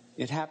 and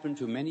it happened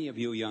to many of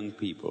you young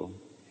people,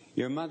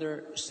 your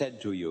mother said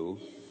to you,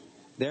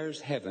 there's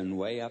heaven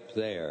way up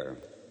there.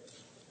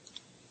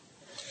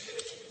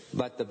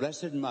 But the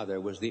Blessed Mother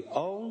was the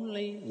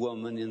only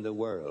woman in the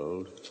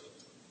world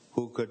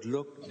who could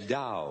look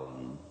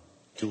down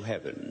to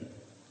heaven,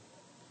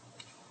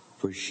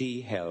 for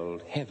she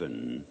held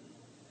heaven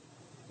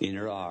in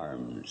her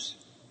arms.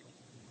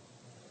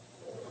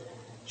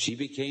 She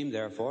became,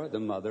 therefore, the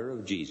mother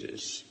of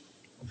Jesus.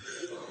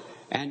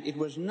 And it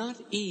was not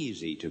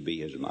easy to be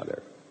his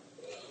mother.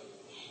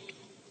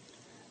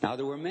 Now,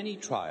 there were many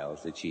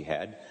trials that she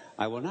had.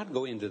 I will not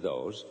go into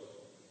those,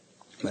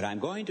 but I'm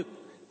going to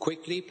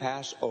quickly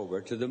pass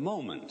over to the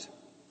moment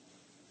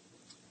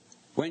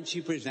when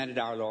she presented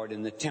our Lord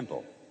in the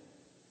temple.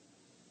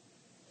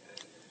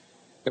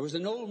 There was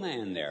an old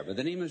man there by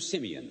the name of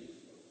Simeon.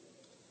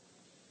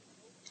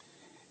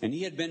 And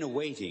he had been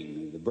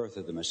awaiting the birth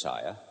of the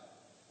Messiah.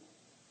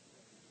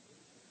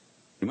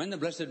 And when the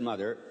Blessed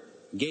Mother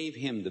gave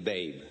him the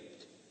babe,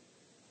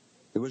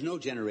 there was no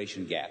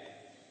generation gap.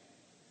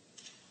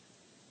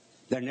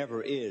 There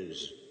never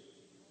is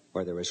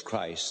where there is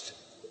Christ.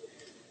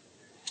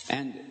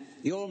 And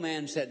the old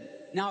man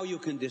said, "Now you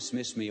can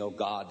dismiss me, O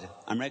God.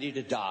 I'm ready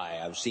to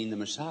die. I've seen the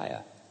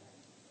Messiah."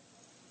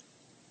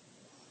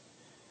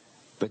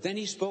 But then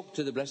he spoke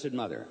to the Blessed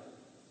Mother.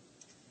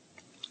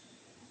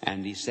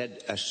 And he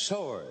said, "A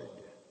sword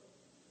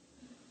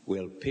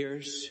will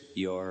pierce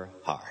your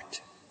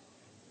heart."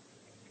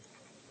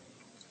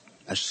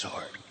 A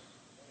sword.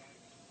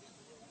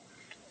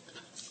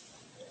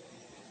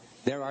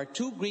 There are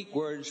two Greek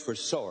words for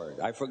sword.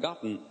 I've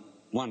forgotten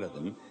one of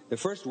them. The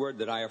first word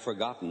that I have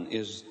forgotten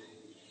is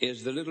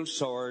the little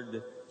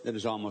sword that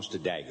is almost a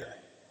dagger.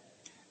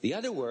 The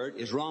other word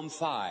is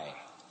rhomphi.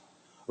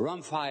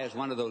 Rhomphi is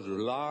one of those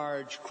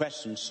large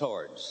crescent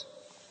swords.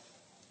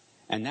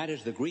 And that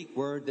is the Greek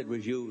word that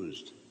was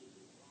used.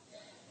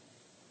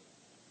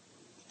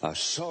 A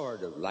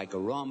sword like a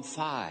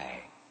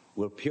rhomphi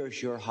will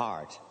pierce your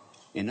heart.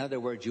 In other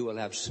words, you will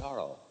have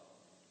sorrow.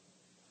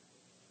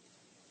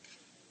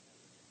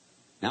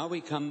 Now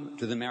we come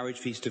to the marriage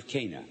feast of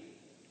Cana.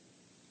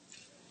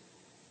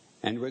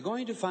 And we're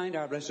going to find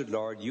our blessed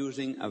Lord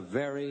using a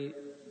very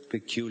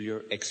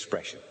peculiar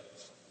expression.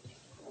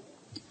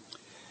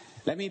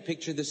 Let me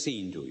picture the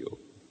scene to you.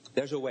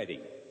 There's a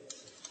wedding.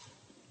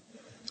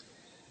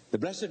 The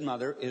Blessed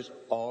Mother is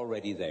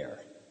already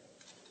there.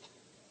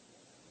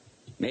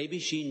 Maybe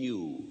she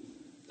knew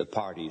the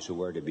parties who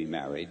were to be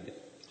married,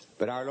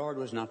 but our Lord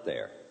was not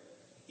there.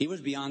 He was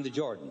beyond the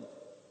Jordan,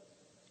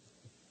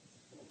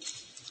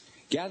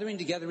 gathering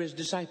together his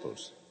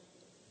disciples.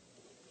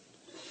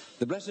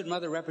 The Blessed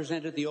Mother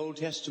represented the Old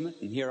Testament,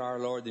 and here our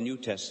Lord, the New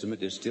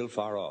Testament, is still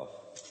far off.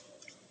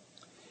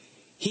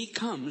 He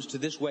comes to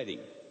this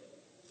wedding.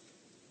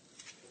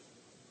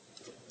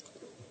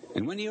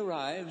 And when he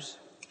arrives,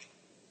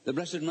 the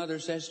Blessed Mother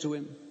says to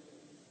him,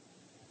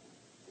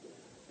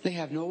 "They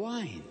have no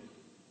wine."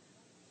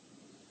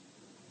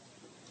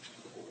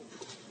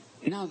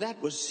 Now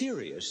that was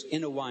serious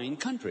in a wine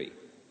country.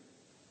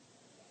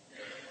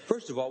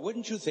 First of all,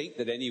 wouldn't you think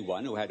that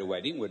anyone who had a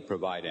wedding would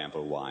provide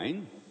ample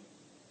wine?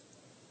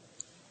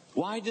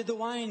 Why did the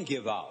wine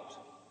give out?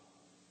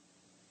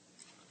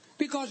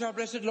 Because our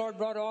blessed Lord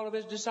brought all of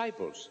his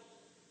disciples.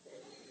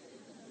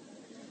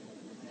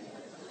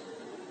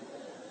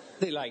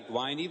 They liked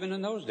wine even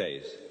in those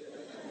days.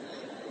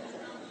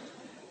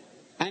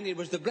 And it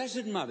was the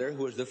Blessed Mother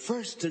who was the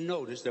first to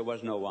notice there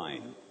was no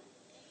wine.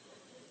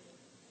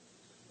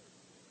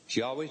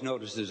 She always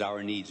notices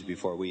our needs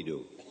before we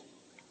do.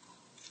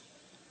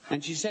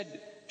 And she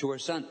said to her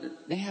son,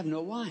 "They have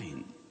no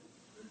wine."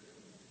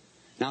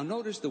 Now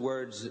notice the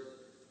words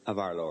of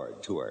our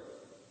Lord to her.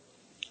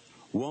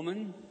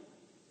 "Woman,"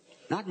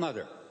 not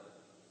mother.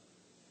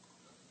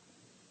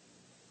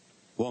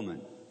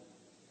 "Woman.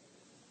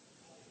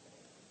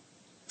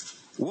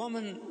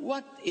 Woman,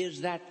 what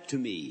is that to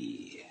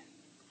me?"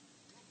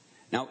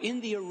 Now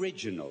in the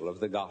original of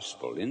the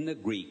gospel, in the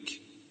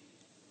Greek,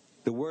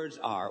 the words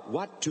are,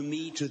 "What to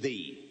me, to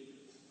thee."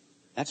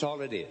 That's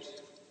all it is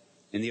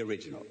in the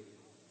original.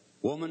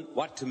 "Woman,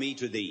 what to me,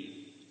 to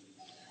thee?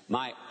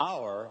 My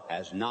hour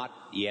has not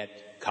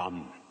yet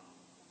come."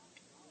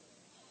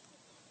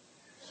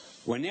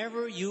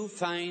 Whenever you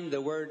find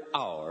the word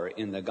hour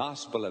in the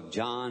Gospel of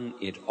John,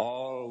 it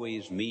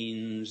always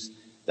means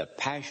the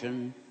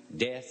passion,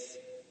 death,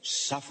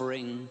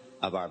 suffering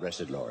of our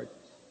blessed Lord.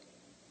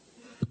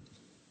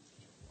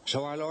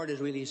 So our Lord is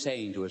really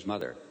saying to his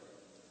mother,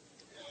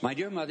 "My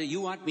dear mother, you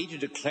want me to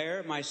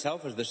declare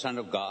myself as the Son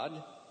of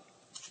God?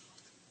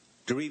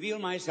 To reveal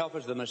myself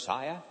as the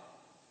Messiah?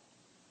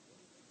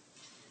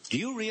 Do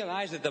you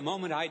realize that the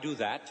moment I do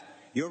that,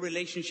 your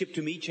relationship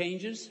to me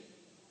changes?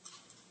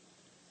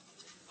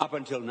 Up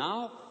until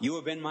now, you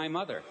have been my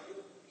mother.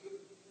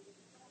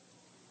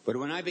 But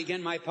when I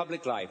begin my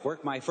public life,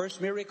 work my first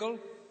miracle,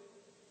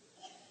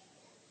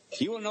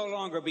 you will no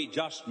longer be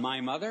just my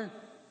mother.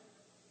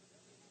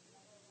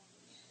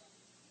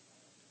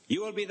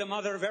 You will be the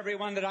mother of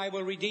everyone that I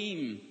will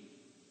redeem.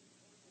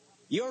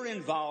 You're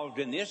involved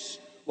in this.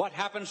 What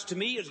happens to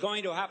me is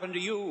going to happen to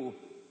you.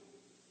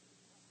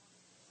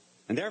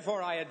 And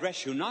therefore I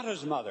address you not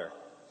as mother.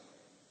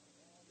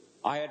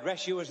 I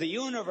address you as the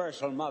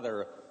universal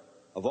mother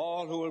of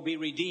all who will be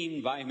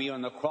redeemed by me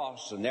on the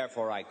cross, and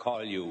therefore I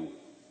call you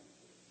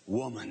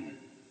woman."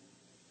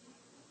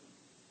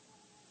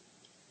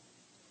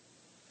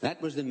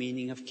 That was the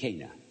meaning of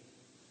Cana.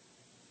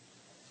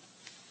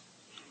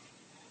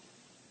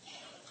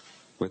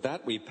 With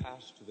that, we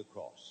pass to the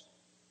cross.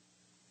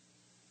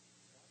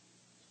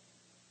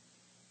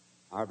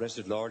 Our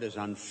blessed Lord is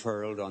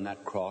unfurled on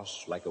that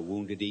cross like a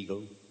wounded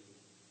eagle.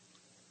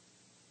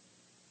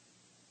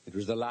 It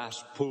was the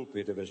last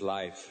pulpit of his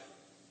life.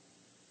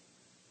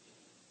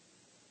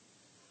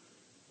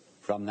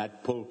 From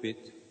that pulpit,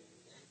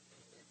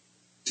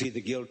 see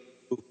the guilt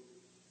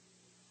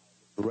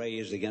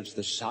raised against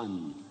the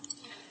Son,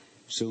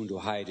 soon to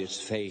hide its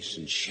face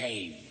in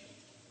shame.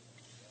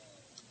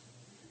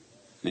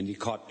 And he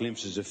caught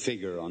glimpses of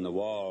figures on the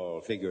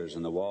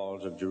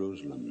walls of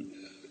Jerusalem.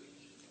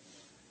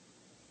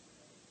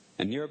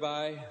 And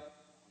nearby,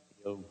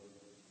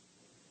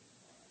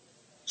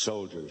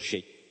 soldiers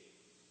shake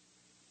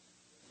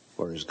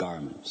for his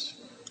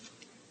garments.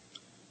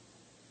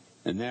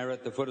 And there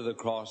at the foot of the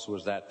cross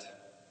was that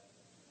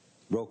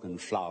broken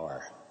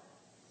flower,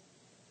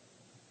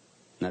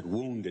 that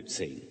wounded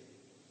thing,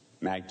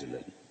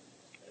 Magdalene,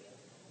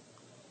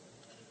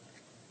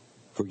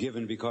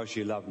 forgiven because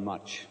she loved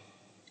much.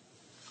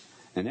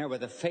 And there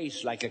with a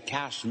face like a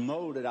cast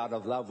molded out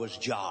of love was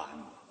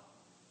John.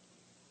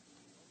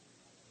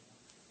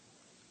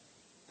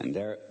 And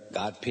there,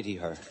 God pity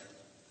her,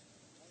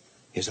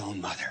 his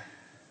own mother.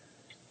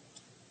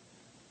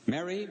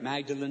 Mary,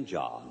 Magdalene,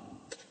 John.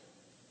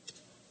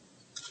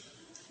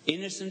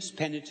 Innocence,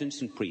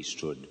 penitence, and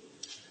priesthood,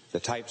 the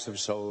types of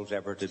souls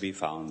ever to be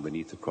found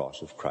beneath the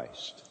cross of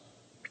Christ.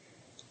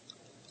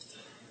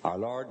 Our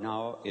Lord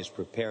now is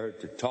prepared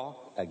to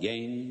talk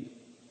again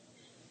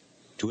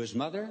to his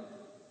mother?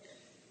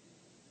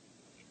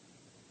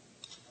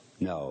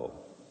 No.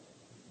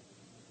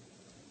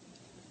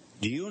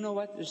 Do you know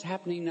what is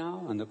happening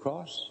now on the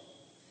cross?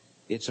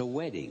 It's a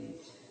wedding.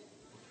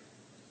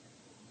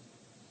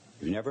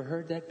 You've never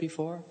heard that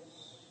before?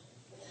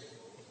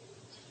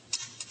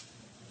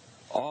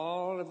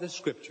 All of the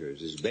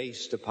scriptures is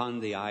based upon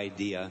the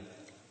idea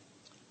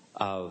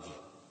of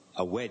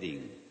a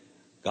wedding.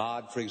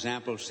 God, for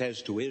example,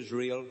 says to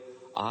Israel,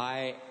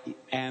 I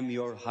am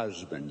your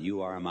husband,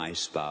 you are my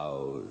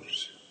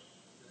spouse.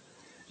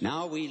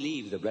 Now we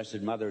leave the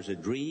Blessed Mother as a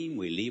dream,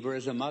 we leave her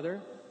as a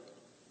mother,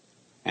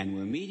 and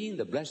we're meeting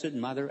the Blessed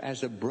Mother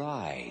as a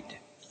bride.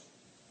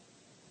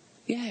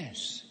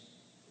 Yes.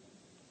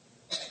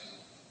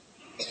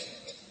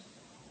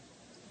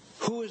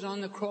 Who is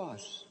on the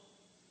cross?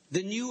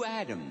 The new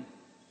Adam.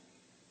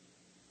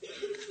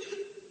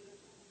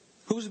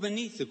 Who's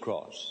beneath the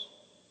cross?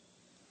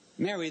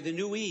 Mary, the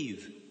new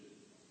Eve.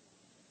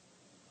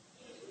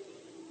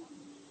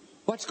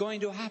 What's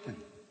going to happen?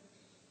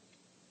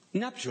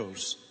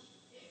 Nuptials.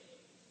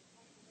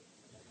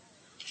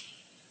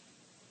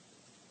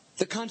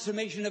 The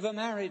consummation of a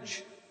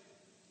marriage.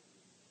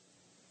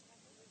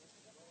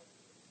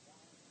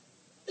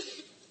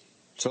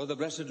 So the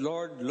Blessed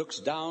Lord looks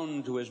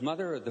down to his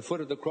mother at the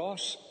foot of the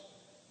cross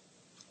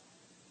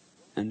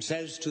and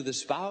says to the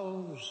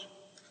spouse,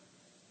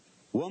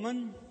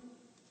 woman,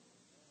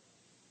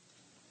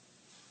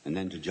 and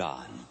then to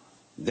John,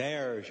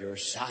 there's your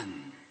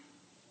son.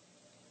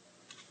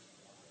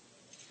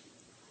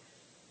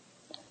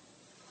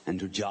 And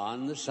to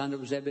John, the son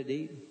of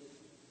Zebedee,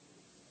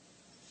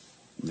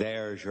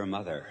 there's your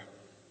mother.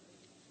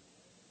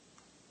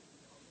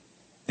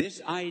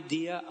 This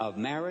idea of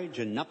marriage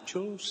and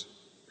nuptials,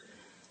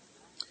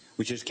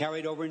 which is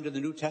carried over into the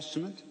New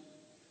Testament,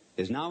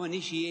 is now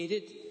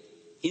initiated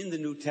in the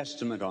New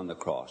Testament on the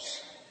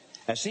cross.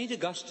 As St.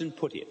 Augustine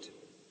put it,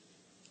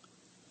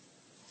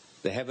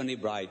 the heavenly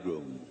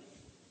bridegroom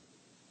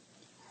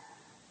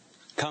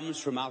comes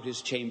from out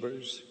his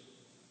chambers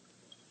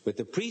with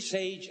the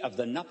presage of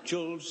the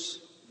nuptials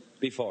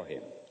before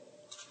him.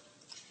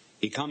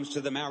 He comes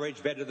to the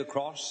marriage bed of the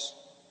cross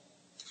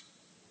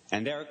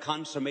and there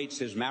consummates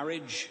his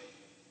marriage,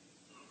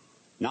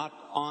 not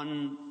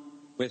on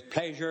with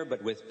pleasure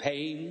but with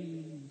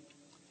pain,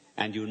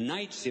 and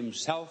unites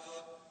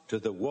himself to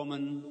the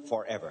woman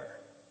forever.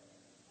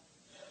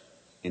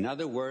 In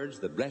other words,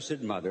 the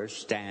Blessed Mother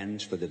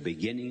stands for the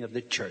beginning of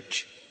the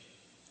church.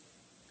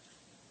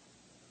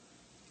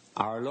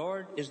 Our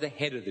Lord is the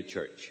head of the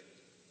church.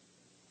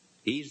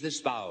 He's the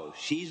spouse.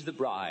 She's the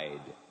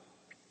bride.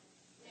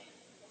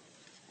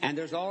 And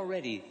there's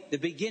already the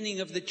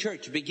beginning of the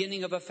church,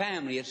 beginning of a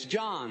family. It's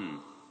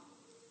John.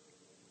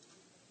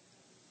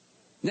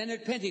 Then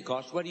at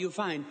Pentecost, what do you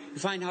find? You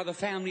find how the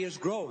family is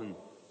growing.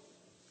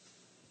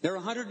 There are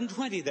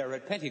 120 there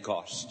at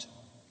Pentecost.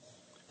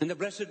 And the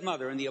Blessed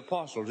Mother and the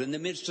apostles in the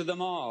midst of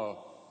them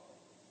all.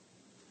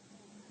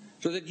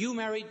 So that you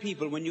married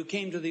people, when you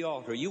came to the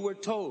altar, you were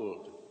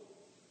told,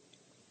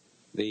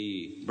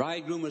 the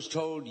bridegroom was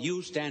told,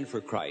 you stand for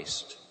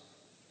Christ.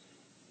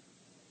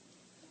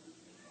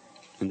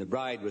 And the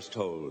bride was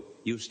told,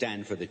 you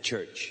stand for the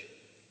church.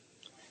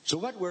 So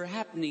what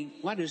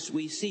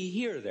we see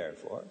here,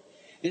 therefore,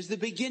 is the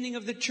beginning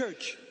of the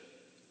church,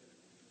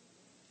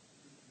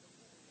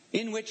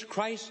 in which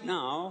Christ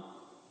now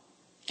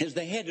is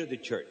the head of the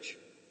church,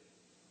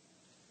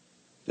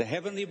 the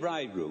heavenly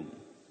bridegroom.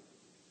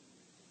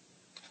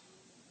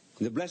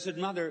 The Blessed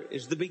Mother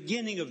is the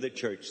beginning of the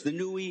church, the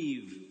new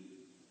Eve.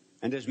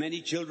 And as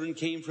many children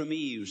came from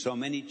Eve, so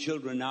many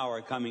children now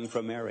are coming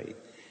from Mary.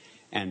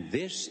 And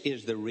this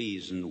is the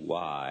reason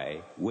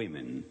why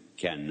women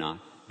cannot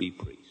be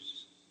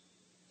priests.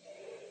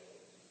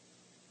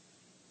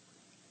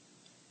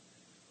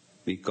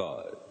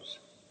 Because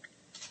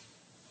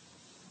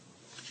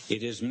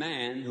it is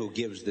man who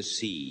gives the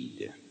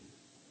seed.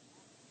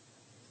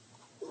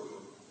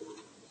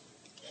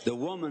 The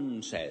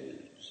woman says,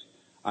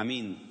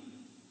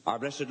 Our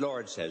blessed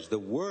Lord says, the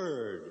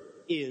Word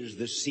is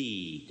the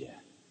seed.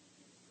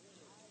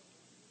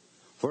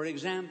 For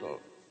example,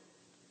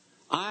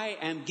 I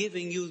am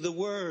giving you the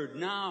Word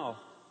now.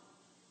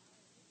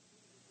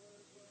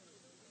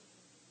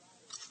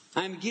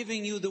 I'm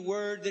giving you the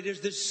Word that is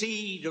the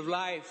seed of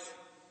life.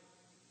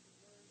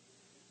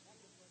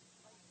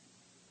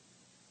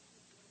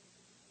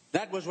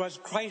 That was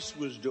what Christ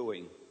was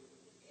doing.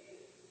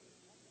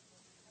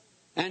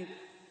 And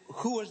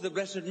who was the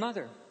Blessed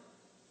Mother?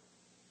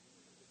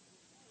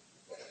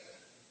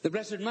 The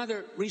Blessed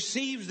Mother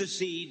receives the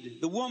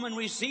seed. The woman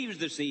receives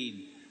the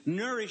seed,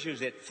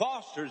 nourishes it,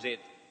 fosters it,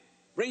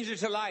 brings it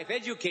to life,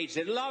 educates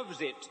it,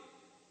 loves it.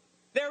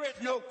 There is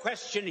no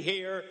question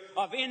here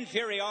of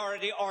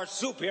inferiority or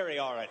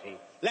superiority.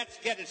 Let's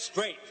get it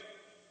straight.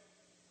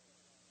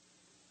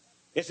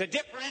 It's a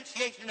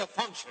differentiation of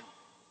function.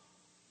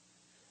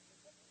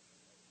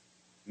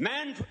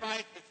 Man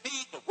provides the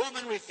seed, the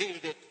woman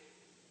receives it.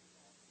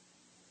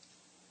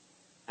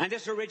 And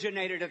this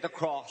originated at the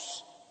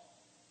cross.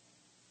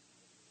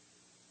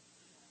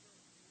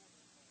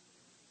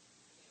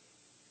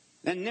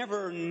 And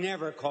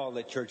never call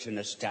the church an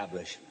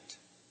establishment.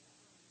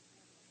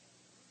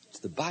 It's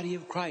the body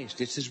of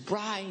Christ. It's His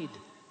bride.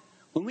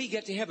 When we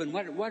get to heaven,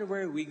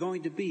 where are we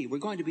going to be? We're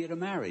going to be at a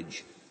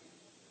marriage.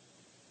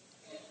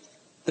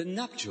 The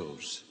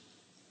nuptials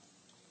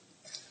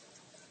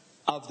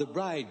of the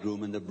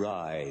bridegroom and the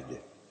bride.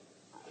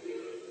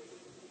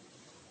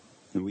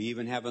 And we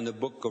even have in the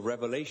book of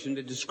Revelation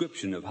a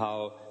description of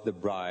how the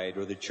bride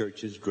or the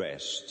church is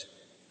dressed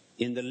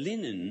in the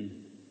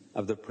linen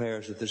of the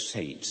prayers of the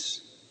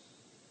saints.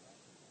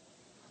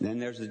 Then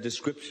there's a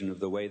description of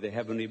the way the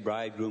heavenly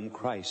bridegroom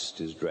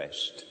Christ is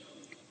dressed.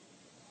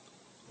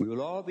 We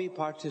will all be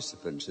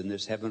participants in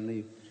this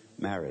heavenly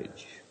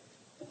marriage.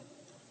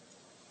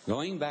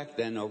 Going back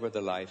then over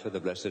the life of the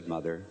Blessed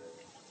Mother,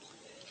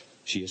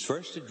 she is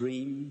first a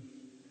dream.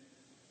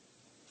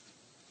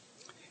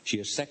 She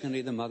is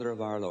secondly the mother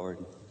of our Lord.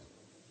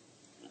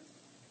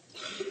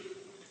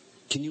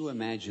 Can you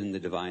imagine the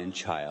divine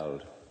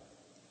child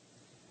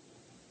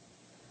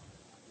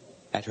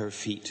at her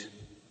feet?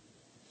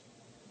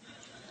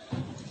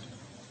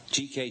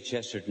 G.K.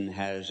 Chesterton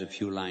has a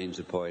few lines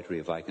of poetry,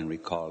 if I can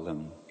recall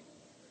them.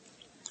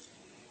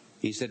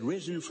 He said,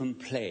 risen from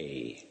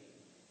play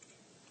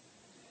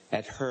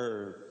at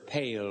her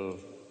pale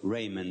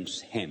raiment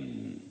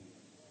hem,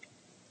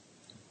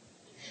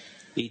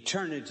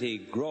 eternity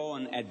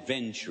grown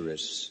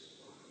adventurous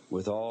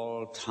with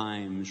all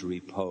time's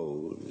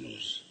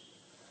repose,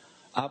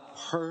 up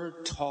her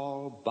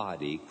tall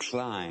body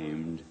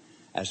climbed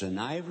as an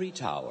ivory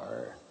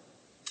tower,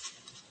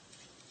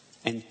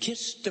 and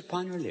kissed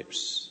upon her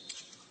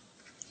lips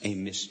a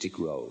mystic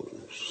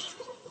rose.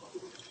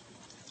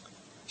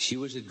 She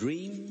was a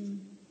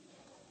dream.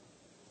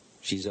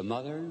 She's a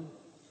mother.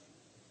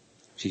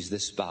 She's the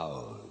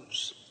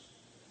spouse,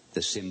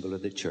 the symbol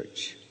of the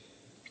church.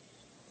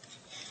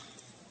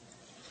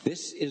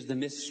 This is the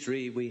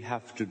mystery we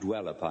have to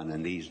dwell upon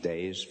in these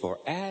days, for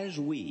as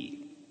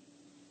we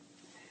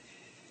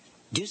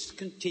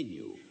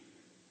discontinue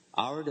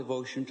our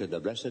devotion to the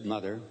Blessed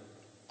Mother,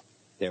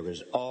 there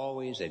is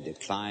always a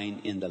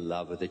decline in the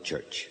love of the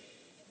church.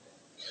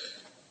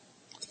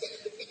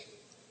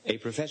 A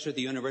professor at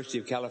the University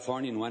of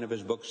California in one of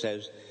his books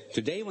says,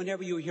 today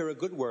whenever you hear a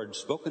good word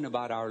spoken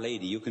about Our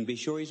Lady, you can be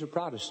sure he's a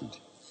Protestant.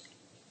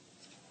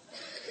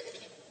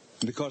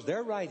 Because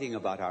they're writing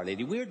about Our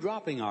Lady. We're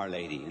dropping Our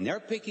Lady, and they're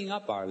picking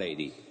up Our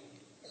Lady.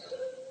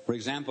 For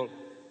example,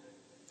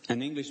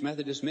 an English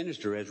Methodist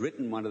minister has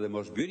written one of the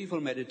most beautiful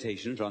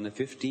meditations on the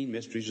 15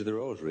 mysteries of the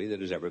Rosary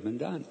that has ever been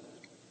done.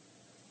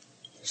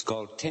 It's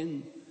called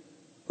 10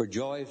 for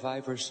Joy,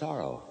 5 for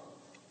Sorrow.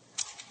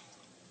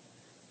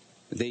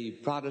 The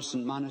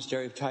Protestant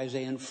monastery of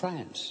Taizé in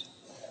France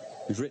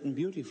has written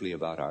beautifully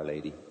about Our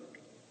Lady.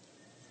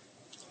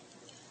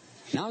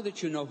 Now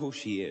that you know who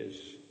she is,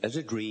 as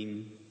a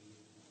dream,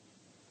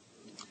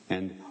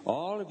 and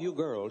all of you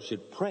girls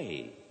should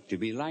pray to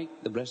be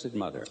like the Blessed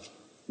Mother,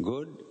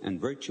 good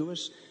and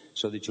virtuous,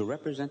 so that you'll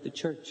represent the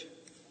church.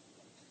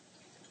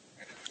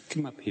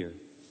 Come up here.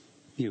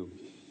 You.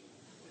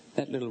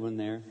 That little one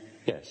there.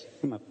 Yes,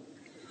 come up.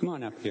 Come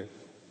on up here.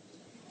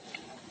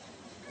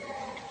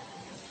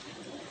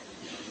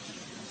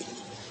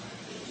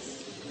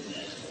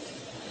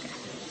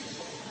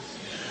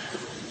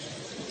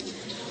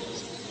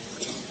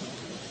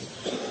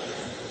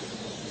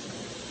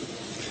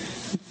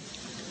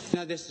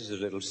 Now this is a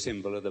little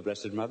symbol of the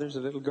Blessed Mother, a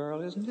little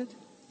girl, isn't it?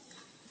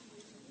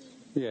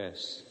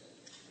 Yes.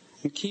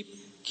 And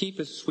keep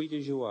as sweet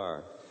as you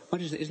are. What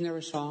is it? Isn't there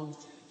a song?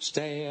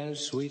 Stay as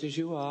sweet as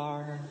you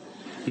are,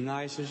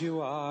 nice as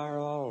you are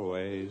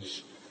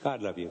always.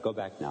 God love you. Go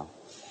back now.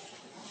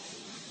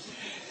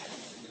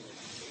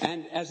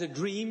 And as a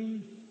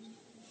dream,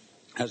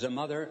 as a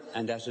mother,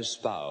 and as a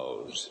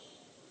spouse.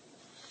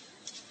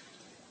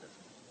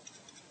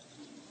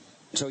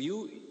 So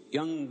you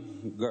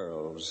young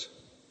girls,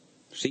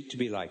 seek to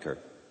be like her.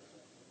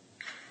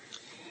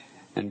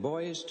 And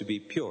boys, to be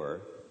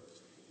pure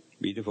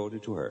Be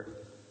devoted to her.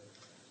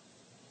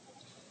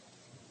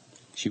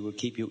 She will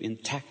keep you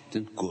intact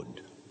and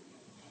good.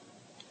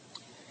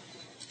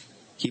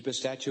 Keep a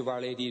statue of Our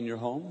Lady in your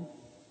home.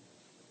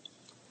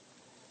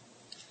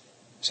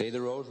 Say the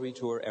rosary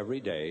to her every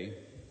day.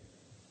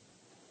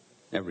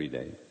 Every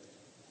day.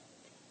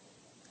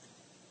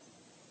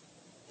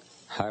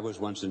 I was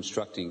once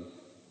instructing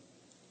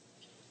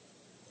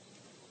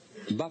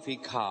Buffy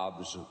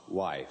Cobb's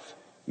wife.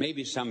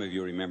 Maybe some of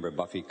you remember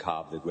Buffy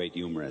Cobb, the great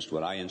humorist.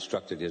 Well, I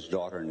instructed his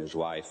daughter and his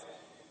wife.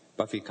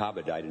 Buffy Cobb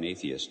had died an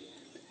atheist.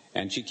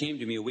 And she came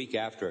to me a week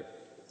after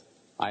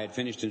I had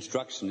finished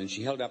instruction, and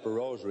she held up a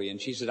rosary, and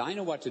she said, I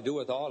know what to do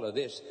with all of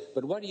this,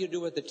 but what do you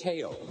do with the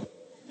tail?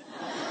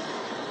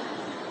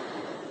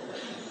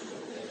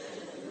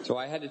 So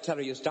I had to tell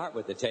her, you start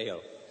with the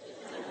tail.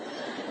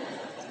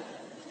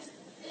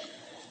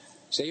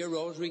 Say your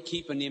rosary,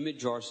 keep an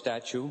image or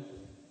statue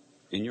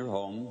in your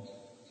home.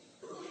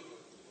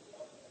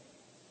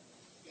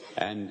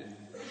 And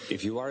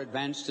if you are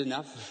advanced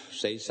enough,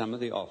 say some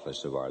of the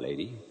office of Our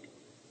Lady.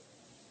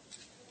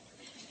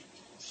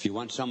 If you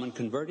want someone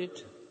converted,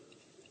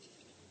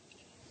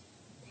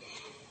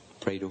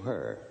 pray to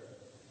her.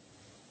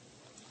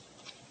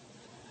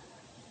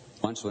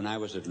 Once when I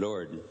was at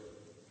Lourdes,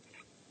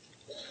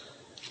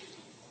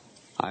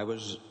 I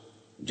was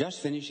just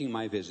finishing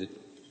my visit,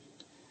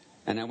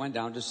 and I went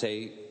down to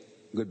say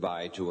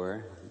goodbye to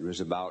her. It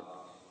was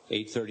about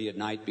 8:30 at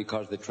night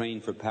because the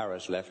train for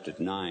Paris left at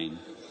 9.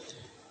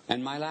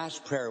 And my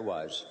last prayer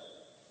was,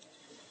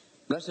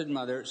 Blessed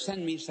Mother,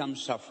 send me some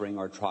suffering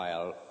or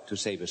trial to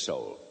save a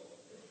soul.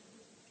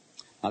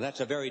 Now that's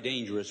a very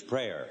dangerous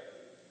prayer.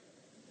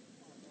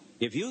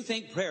 If you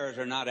think prayers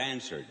are not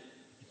answered,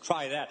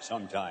 try that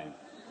sometime.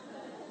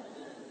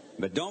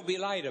 But don't be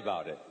light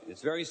about it.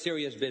 It's very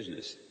serious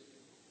business.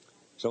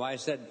 So I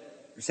said,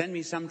 send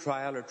me some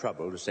trial or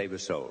trouble to save a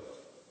soul.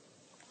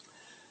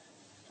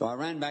 So I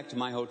ran back to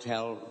my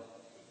hotel,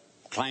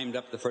 climbed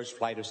up the first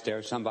flight of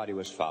stairs. Somebody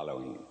was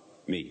following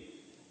me.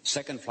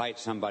 Second flight,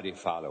 somebody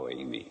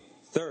following me.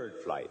 Third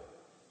flight,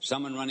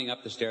 someone running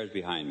up the stairs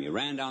behind me.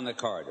 Ran down the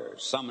corridor,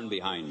 someone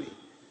behind me.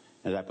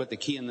 As I put the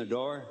key in the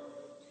door,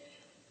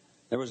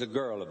 there was a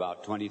girl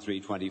about 23,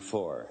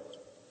 24.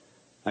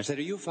 I said,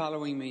 are you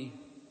following me?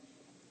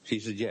 She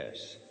said,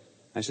 yes.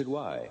 I said,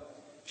 why?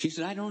 She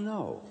said, I don't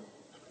know.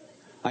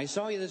 I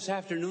saw you this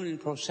afternoon in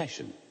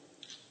procession,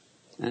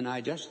 and I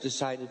just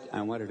decided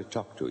I wanted to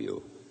talk to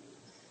you.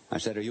 I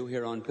said, are you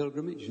here on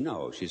pilgrimage?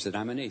 No. She said,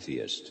 I'm an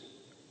atheist.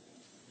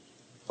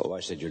 Oh, I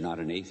said, you're not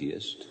an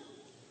atheist.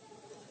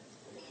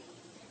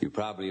 You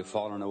probably have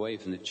fallen away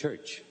from the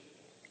church.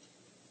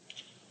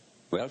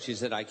 Well, she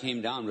said, I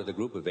came down with a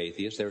group of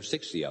atheists. There were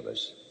 60 of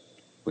us.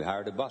 We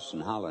hired a bus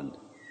in Holland.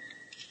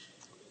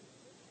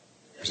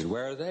 I said,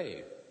 where are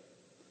they?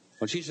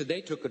 Well, she said,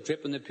 they took a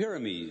trip in the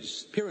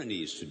Pyrenees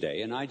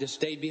today, and I just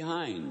stayed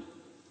behind.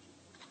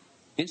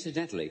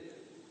 Incidentally,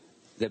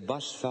 the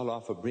bus fell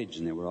off a bridge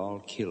and they were all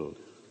killed.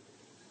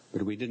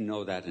 But we didn't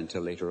know that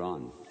until later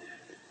on.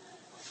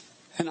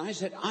 And I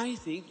said, I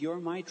think you're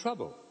my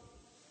trouble.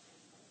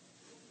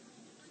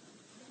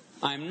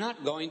 I'm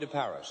not going to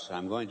Paris.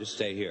 I'm going to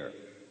stay here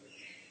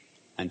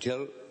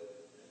until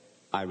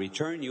I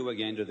return you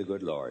again to the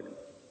good Lord.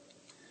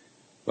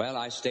 Well,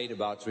 I stayed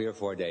about 3 or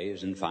 4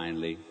 days, and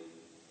finally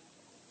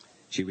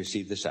she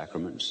received the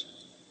sacraments.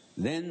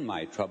 Then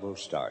my trouble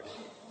started.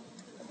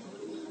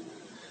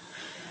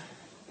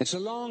 It's a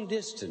long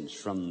distance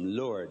from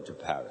Lourdes to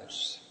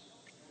Paris.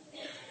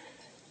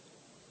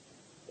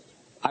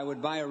 I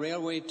would buy a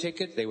railway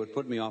ticket. They would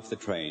put me off the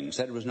train.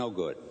 Said it was no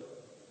good.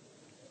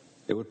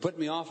 They would put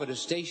me off at a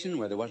station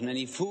where there wasn't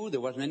any food, there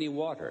wasn't any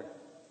water.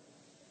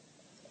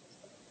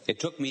 It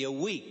took me a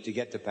week to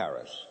get to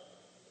Paris.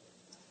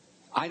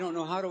 I don't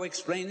know how to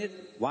explain it,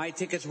 why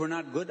tickets were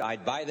not good.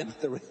 I'd buy them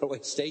at the railway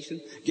station,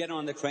 get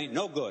on the train,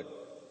 no good.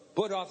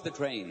 Put off the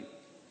train.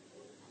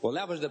 Well,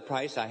 that was the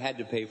price I had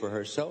to pay for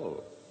her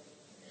soul.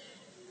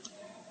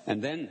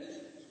 And then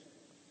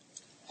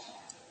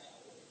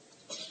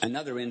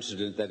another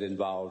incident that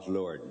involves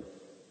Lourdes.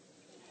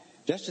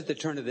 Just at the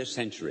turn of this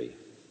century,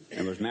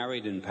 I was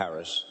married in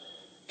Paris,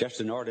 just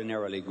an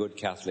ordinarily good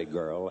Catholic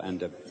girl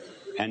and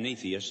an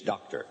atheist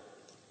doctor,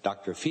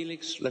 Dr.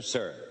 Felix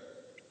Lesueur.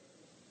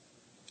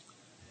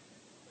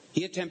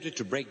 He attempted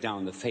to break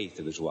down the faith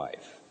of his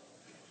wife,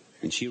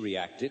 and she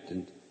reacted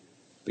and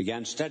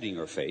began studying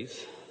her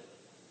faith.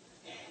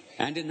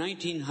 And in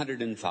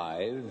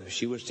 1905,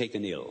 she was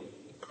taken ill,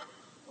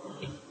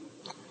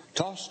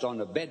 tossed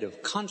on a bed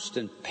of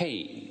constant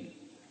pain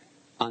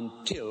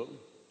until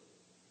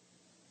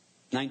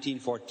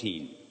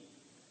 1914,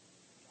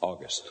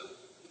 August.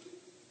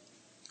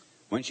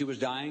 When she was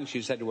dying,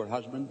 she said to her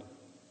husband,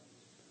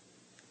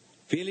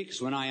 Felix,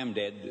 when I am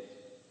dead,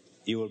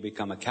 you will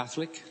become a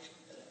Catholic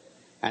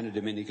and a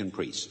Dominican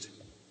priest.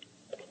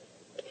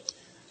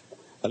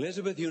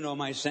 Elizabeth, you know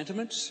my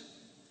sentiments.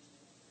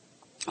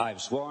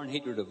 I've sworn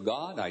hatred of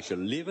God. I shall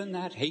live in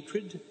that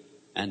hatred,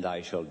 and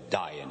I shall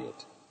die in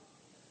it.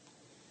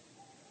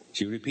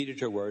 She repeated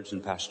her words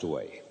and passed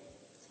away.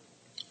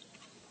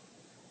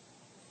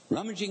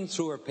 Rummaging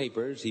through her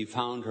papers, he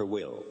found her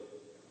will.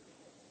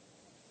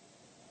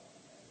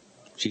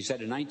 She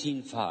said, in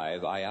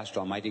 1905, I asked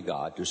Almighty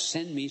God to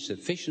send me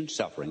sufficient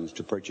sufferings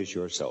to purchase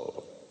your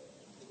soul.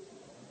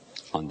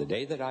 On the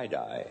day that I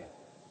die,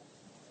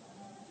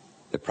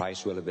 the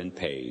price will have been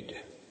paid.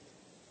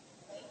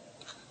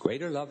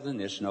 Greater love than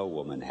this no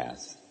woman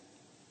hath,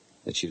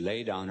 that she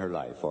lay down her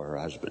life for her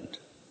husband.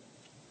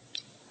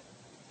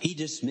 He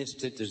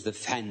dismissed it as the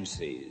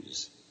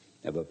fancies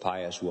of a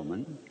pious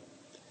woman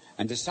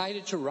and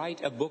decided to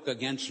write a book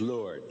against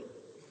Lourdes.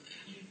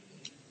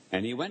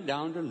 And he went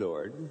down to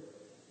Lourdes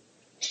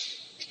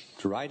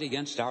to write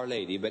against Our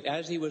Lady, but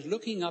as he was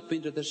looking up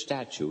into the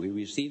statue, he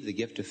received the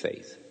gift of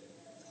faith.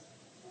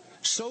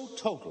 So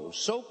total,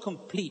 so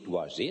complete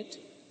was it,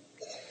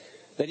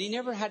 that he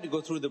never had to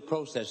go through the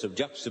process of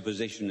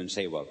juxtaposition and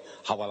say, well,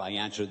 how will I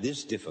answer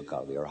this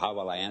difficulty, or how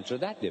will I answer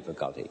that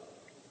difficulty?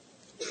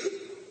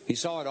 He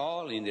saw it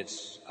all in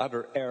its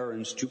utter error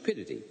and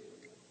stupidity.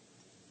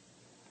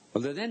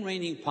 Well, the then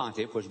reigning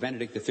pontiff was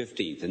Benedict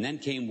XV, and then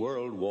came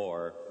World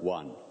War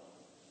I.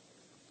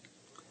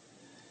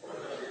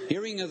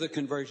 Hearing of the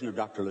conversion of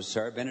Dr.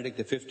 Lasser, Benedict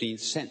XV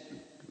sent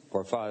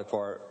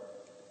for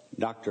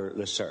Dr.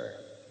 Lasser.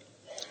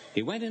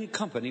 He went in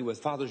company with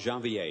Father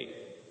Janvier,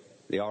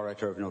 the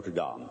orator of Notre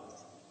Dame.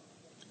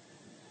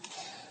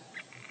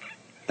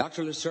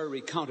 Dr. Lasser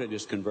recounted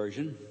his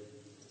conversion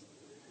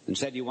and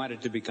said he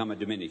wanted to become a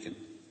Dominican.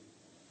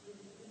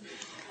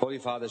 Holy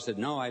Father said,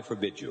 no, I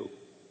forbid you.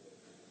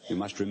 You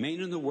must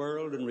remain in the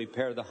world and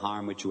repair the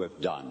harm which you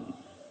have done.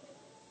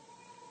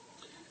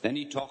 Then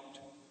he talked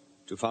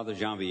to Father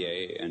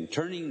Janvier, and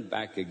turning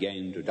back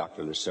again to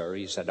Dr. Lasser,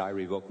 he said, I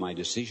revoke my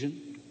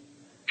decision.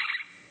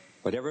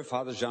 Whatever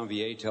Father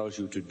Janvier tells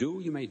you to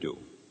do, you may do.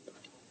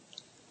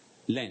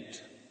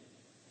 Lent,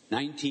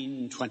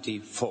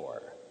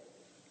 1924.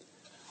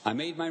 I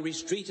made my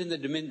retreat in the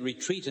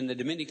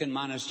Dominican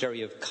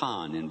monastery of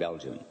Caen in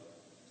Belgium,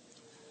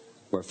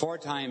 where 4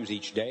 times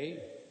each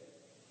day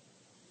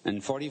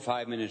and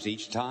 45 minutes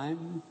each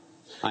time,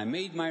 I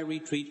made my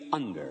retreat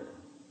under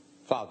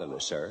Father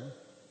Lasser,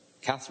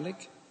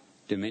 Catholic,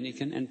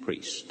 Dominican, and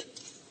priest,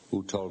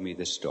 who told me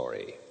this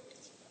story.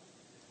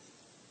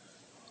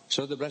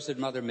 So the Blessed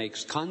Mother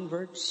makes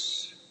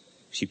converts,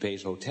 she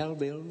pays hotel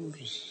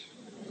bills,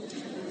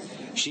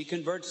 she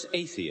converts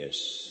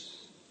atheists.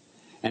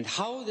 And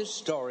how this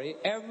story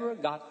ever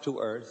got to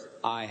earth,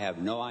 I have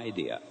no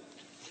idea.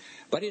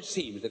 But it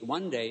seems that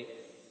one day,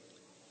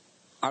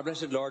 our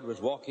Blessed Lord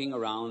was walking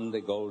around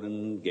the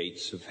golden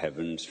gates of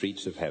heaven,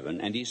 streets of heaven,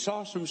 and he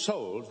saw some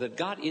souls that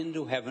got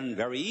into heaven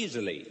very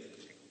easily.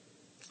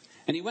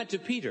 And he went to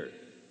Peter.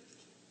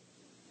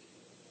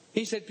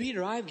 He said,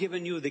 Peter, I've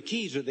given you the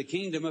keys of the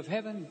kingdom of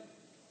heaven.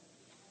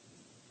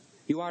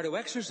 You are to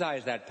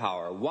exercise that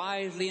power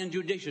wisely and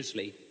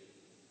judiciously.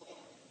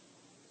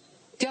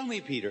 Tell me,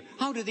 Peter,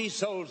 how do these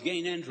souls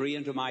gain entry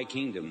into my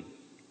kingdom?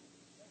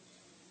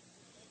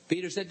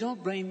 Peter said,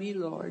 don't blame me,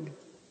 Lord.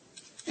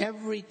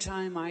 Every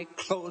time I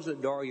close a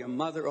door, your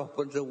mother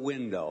opens a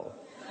window.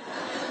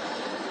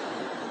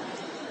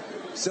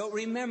 So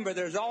remember,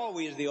 there's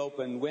always the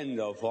open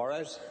window for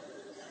us.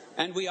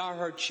 And we are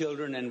her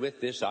children, and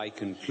with this I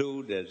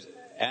conclude,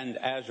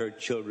 as her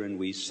children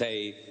we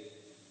say,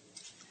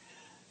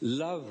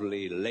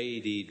 lovely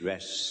lady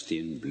dressed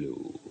in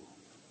blue,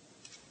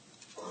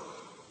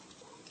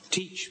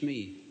 teach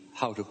me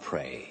how to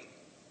pray.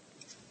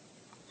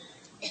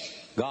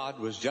 God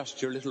was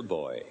just your little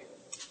boy.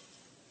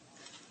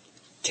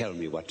 Tell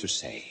me what to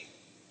say.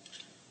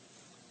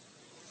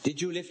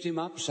 Did you lift him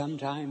up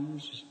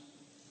sometimes,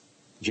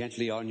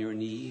 gently on your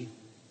knee?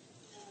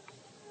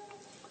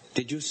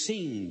 Did you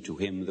sing to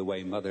him the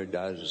way Mother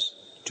does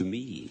to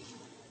me?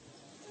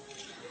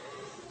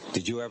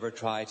 Did you ever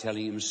try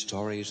telling him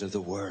stories of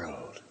the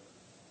world?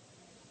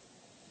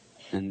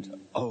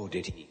 And, oh,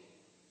 did he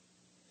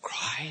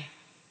cry?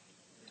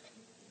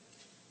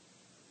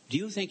 Do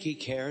you think he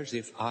cares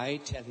if I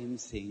tell him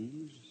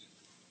things?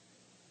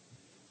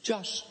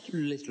 Just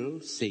little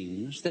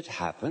things that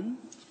happen?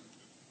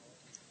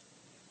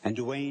 And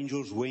do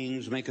angels'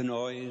 wings make a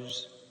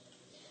noise?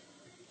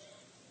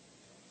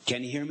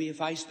 Can he hear me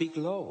if I speak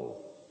low?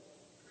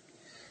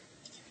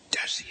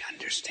 Does he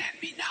understand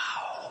me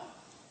now?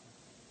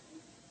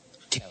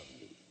 Tell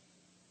me,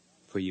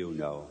 for you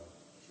know.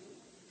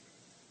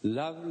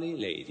 Lovely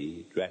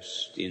lady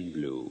dressed in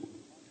blue,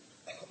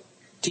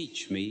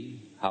 teach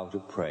me how to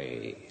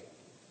pray.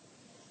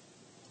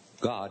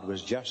 God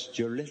was just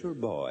your little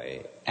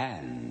boy,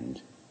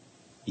 and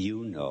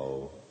you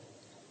know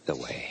the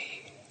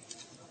way.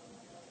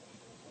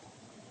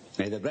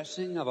 May the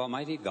blessing of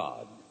Almighty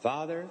God,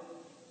 Father,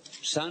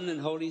 Son, and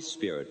Holy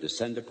Spirit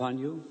descend upon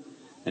you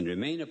and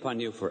remain upon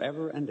you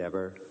forever and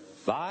ever.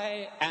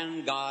 Bye,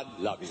 and God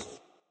love you.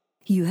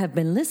 You have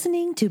been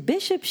listening to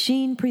Bishop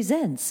Sheen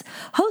Presents,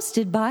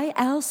 hosted by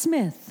Al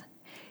Smith,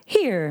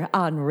 here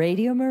on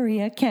Radio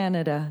Maria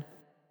Canada.